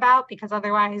worried about, because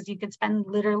otherwise you could spend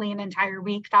literally an entire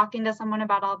week talking to someone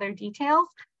about all their details.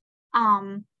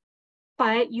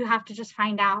 But you have to just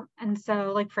find out. And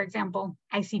so, like, for example,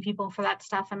 I see people for that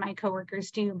stuff and my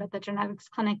coworkers do, but the genetics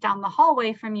clinic down the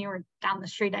hallway from you, or down the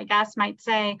street, I guess, might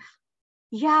say,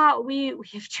 yeah, we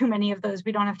have too many of those.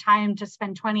 We don't have time to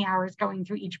spend 20 hours going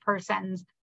through each person's.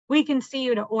 We can see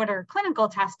you to order clinical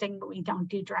testing, but we don't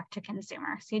do direct to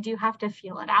consumer. So you do have to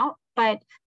feel it out, but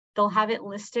they'll have it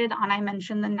listed on, I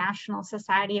mentioned the National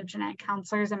Society of Genetic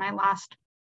Counselors in my last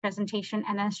presentation,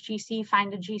 NSGC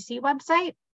Find a GC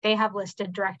website. They have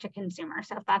listed direct to consumer.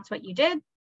 So if that's what you did,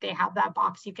 they have that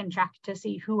box you can check to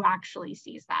see who actually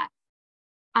sees that.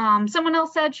 Someone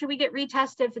else said, should we get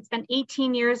retested if it's been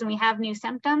 18 years and we have new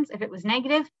symptoms? If it was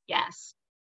negative, yes.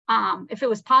 If it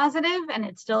was positive and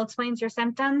it still explains your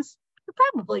symptoms,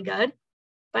 you're probably good.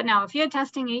 But now, if you had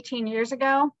testing 18 years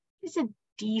ago, there's a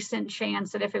decent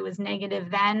chance that if it was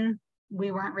negative then,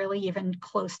 we weren't really even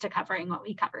close to covering what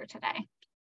we cover today.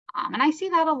 And I see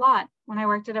that a lot. When I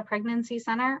worked at a pregnancy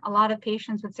center, a lot of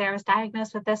patients would say, I was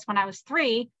diagnosed with this when I was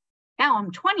 3. Now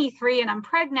I'm 23 and I'm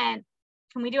pregnant.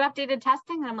 Can we do updated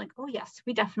testing? And I'm like, oh yes,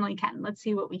 we definitely can. Let's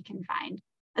see what we can find.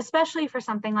 Especially for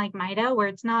something like Mito, where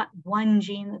it's not one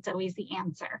gene that's always the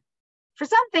answer. For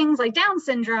some things like Down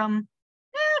syndrome,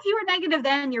 if you were negative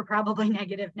then, you're probably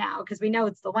negative now, because we know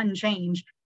it's the one change.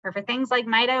 Or for things like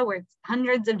Mito, where it's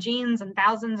hundreds of genes and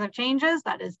thousands of changes,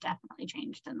 that has definitely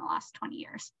changed in the last 20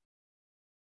 years.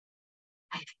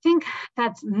 I think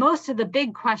that's most of the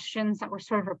big questions that were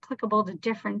sort of applicable to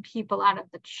different people out of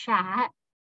the chat.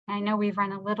 I know we've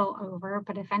run a little over,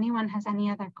 but if anyone has any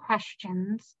other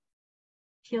questions,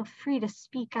 feel free to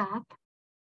speak up.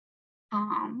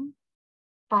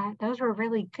 But those were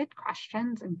really good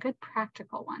questions and good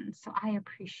practical ones, so I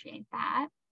appreciate that.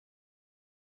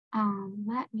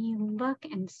 Let me look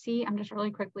and see. I'm just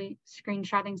really quickly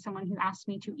screenshotting someone who asked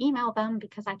me to email them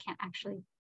because I can't actually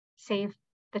save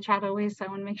the chat always, so I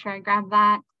want to make sure I grab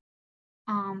that.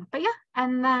 But yeah,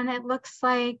 and then it looks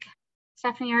like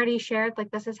Stephanie already shared,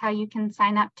 like, this is how you can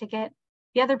sign up to get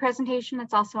the other presentation.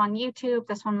 It's also on YouTube.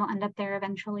 This one will end up there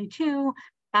eventually too.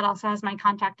 That also has my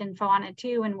contact info on it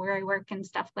too, and where I work and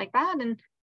stuff like that. And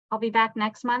I'll be back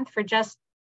next month for just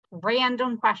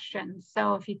random questions.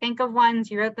 So if you think of ones,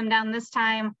 you wrote them down this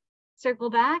time, circle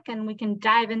back and we can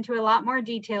dive into a lot more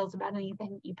details about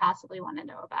anything you possibly want to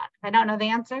know about. If I don't know the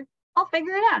answer, I'll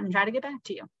figure it out and try to get back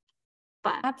to you.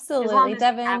 But absolutely, as long as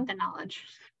Devin, you have the knowledge.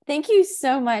 Thank you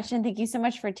so much. And thank you so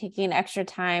much for taking extra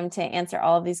time to answer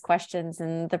all of these questions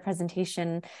in the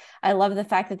presentation. I love the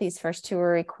fact that these first 2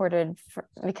 were recorded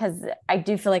because I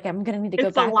do feel like I'm going to need to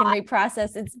go back and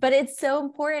reprocess. But it's so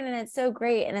important and it's so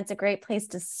great. And it's a great place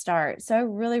to start. So I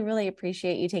really, really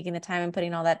appreciate you taking the time and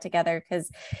putting all that together,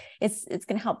 because it's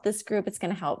going to help this group. It's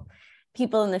going to help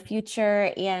people in the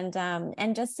future.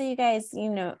 And just so you guys,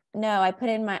 know, I put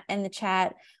in the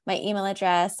chat my email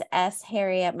address,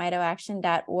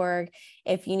 sharry@mitoaction.org.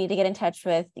 If you need to get in touch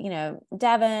with,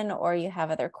 Devin, or you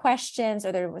have other questions,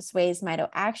 or there's ways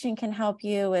MitoAction can help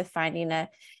you with finding a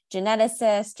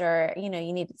geneticist, or you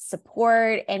need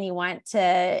support and you want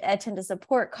to attend a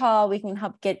support call, we can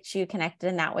help get you connected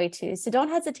in that way too. So don't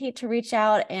hesitate to reach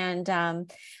out, and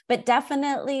but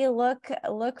definitely look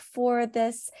for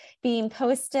this being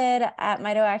posted at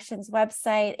MitoAction's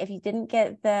website. If you didn't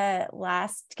get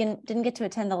didn't get to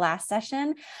attend the last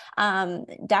session,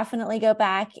 definitely go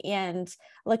back and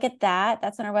look at that.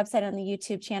 That's on our website, on the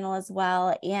YouTube channel as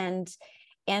well.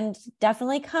 And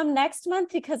definitely come next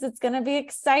month, because it's going to be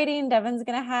exciting. Devin's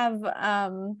going to have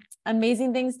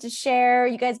amazing things to share.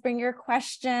 You guys bring your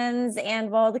questions,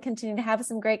 and we'll continue to have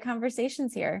some great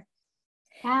conversations here.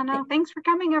 Yeah, no, thanks for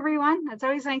coming, everyone. It's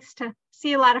always nice to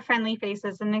see a lot of friendly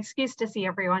faces, and an excuse to see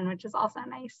everyone, which is also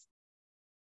nice.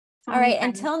 All right,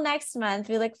 until next month,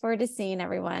 we look forward to seeing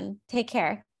everyone. Take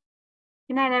care.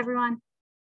 Good night, everyone.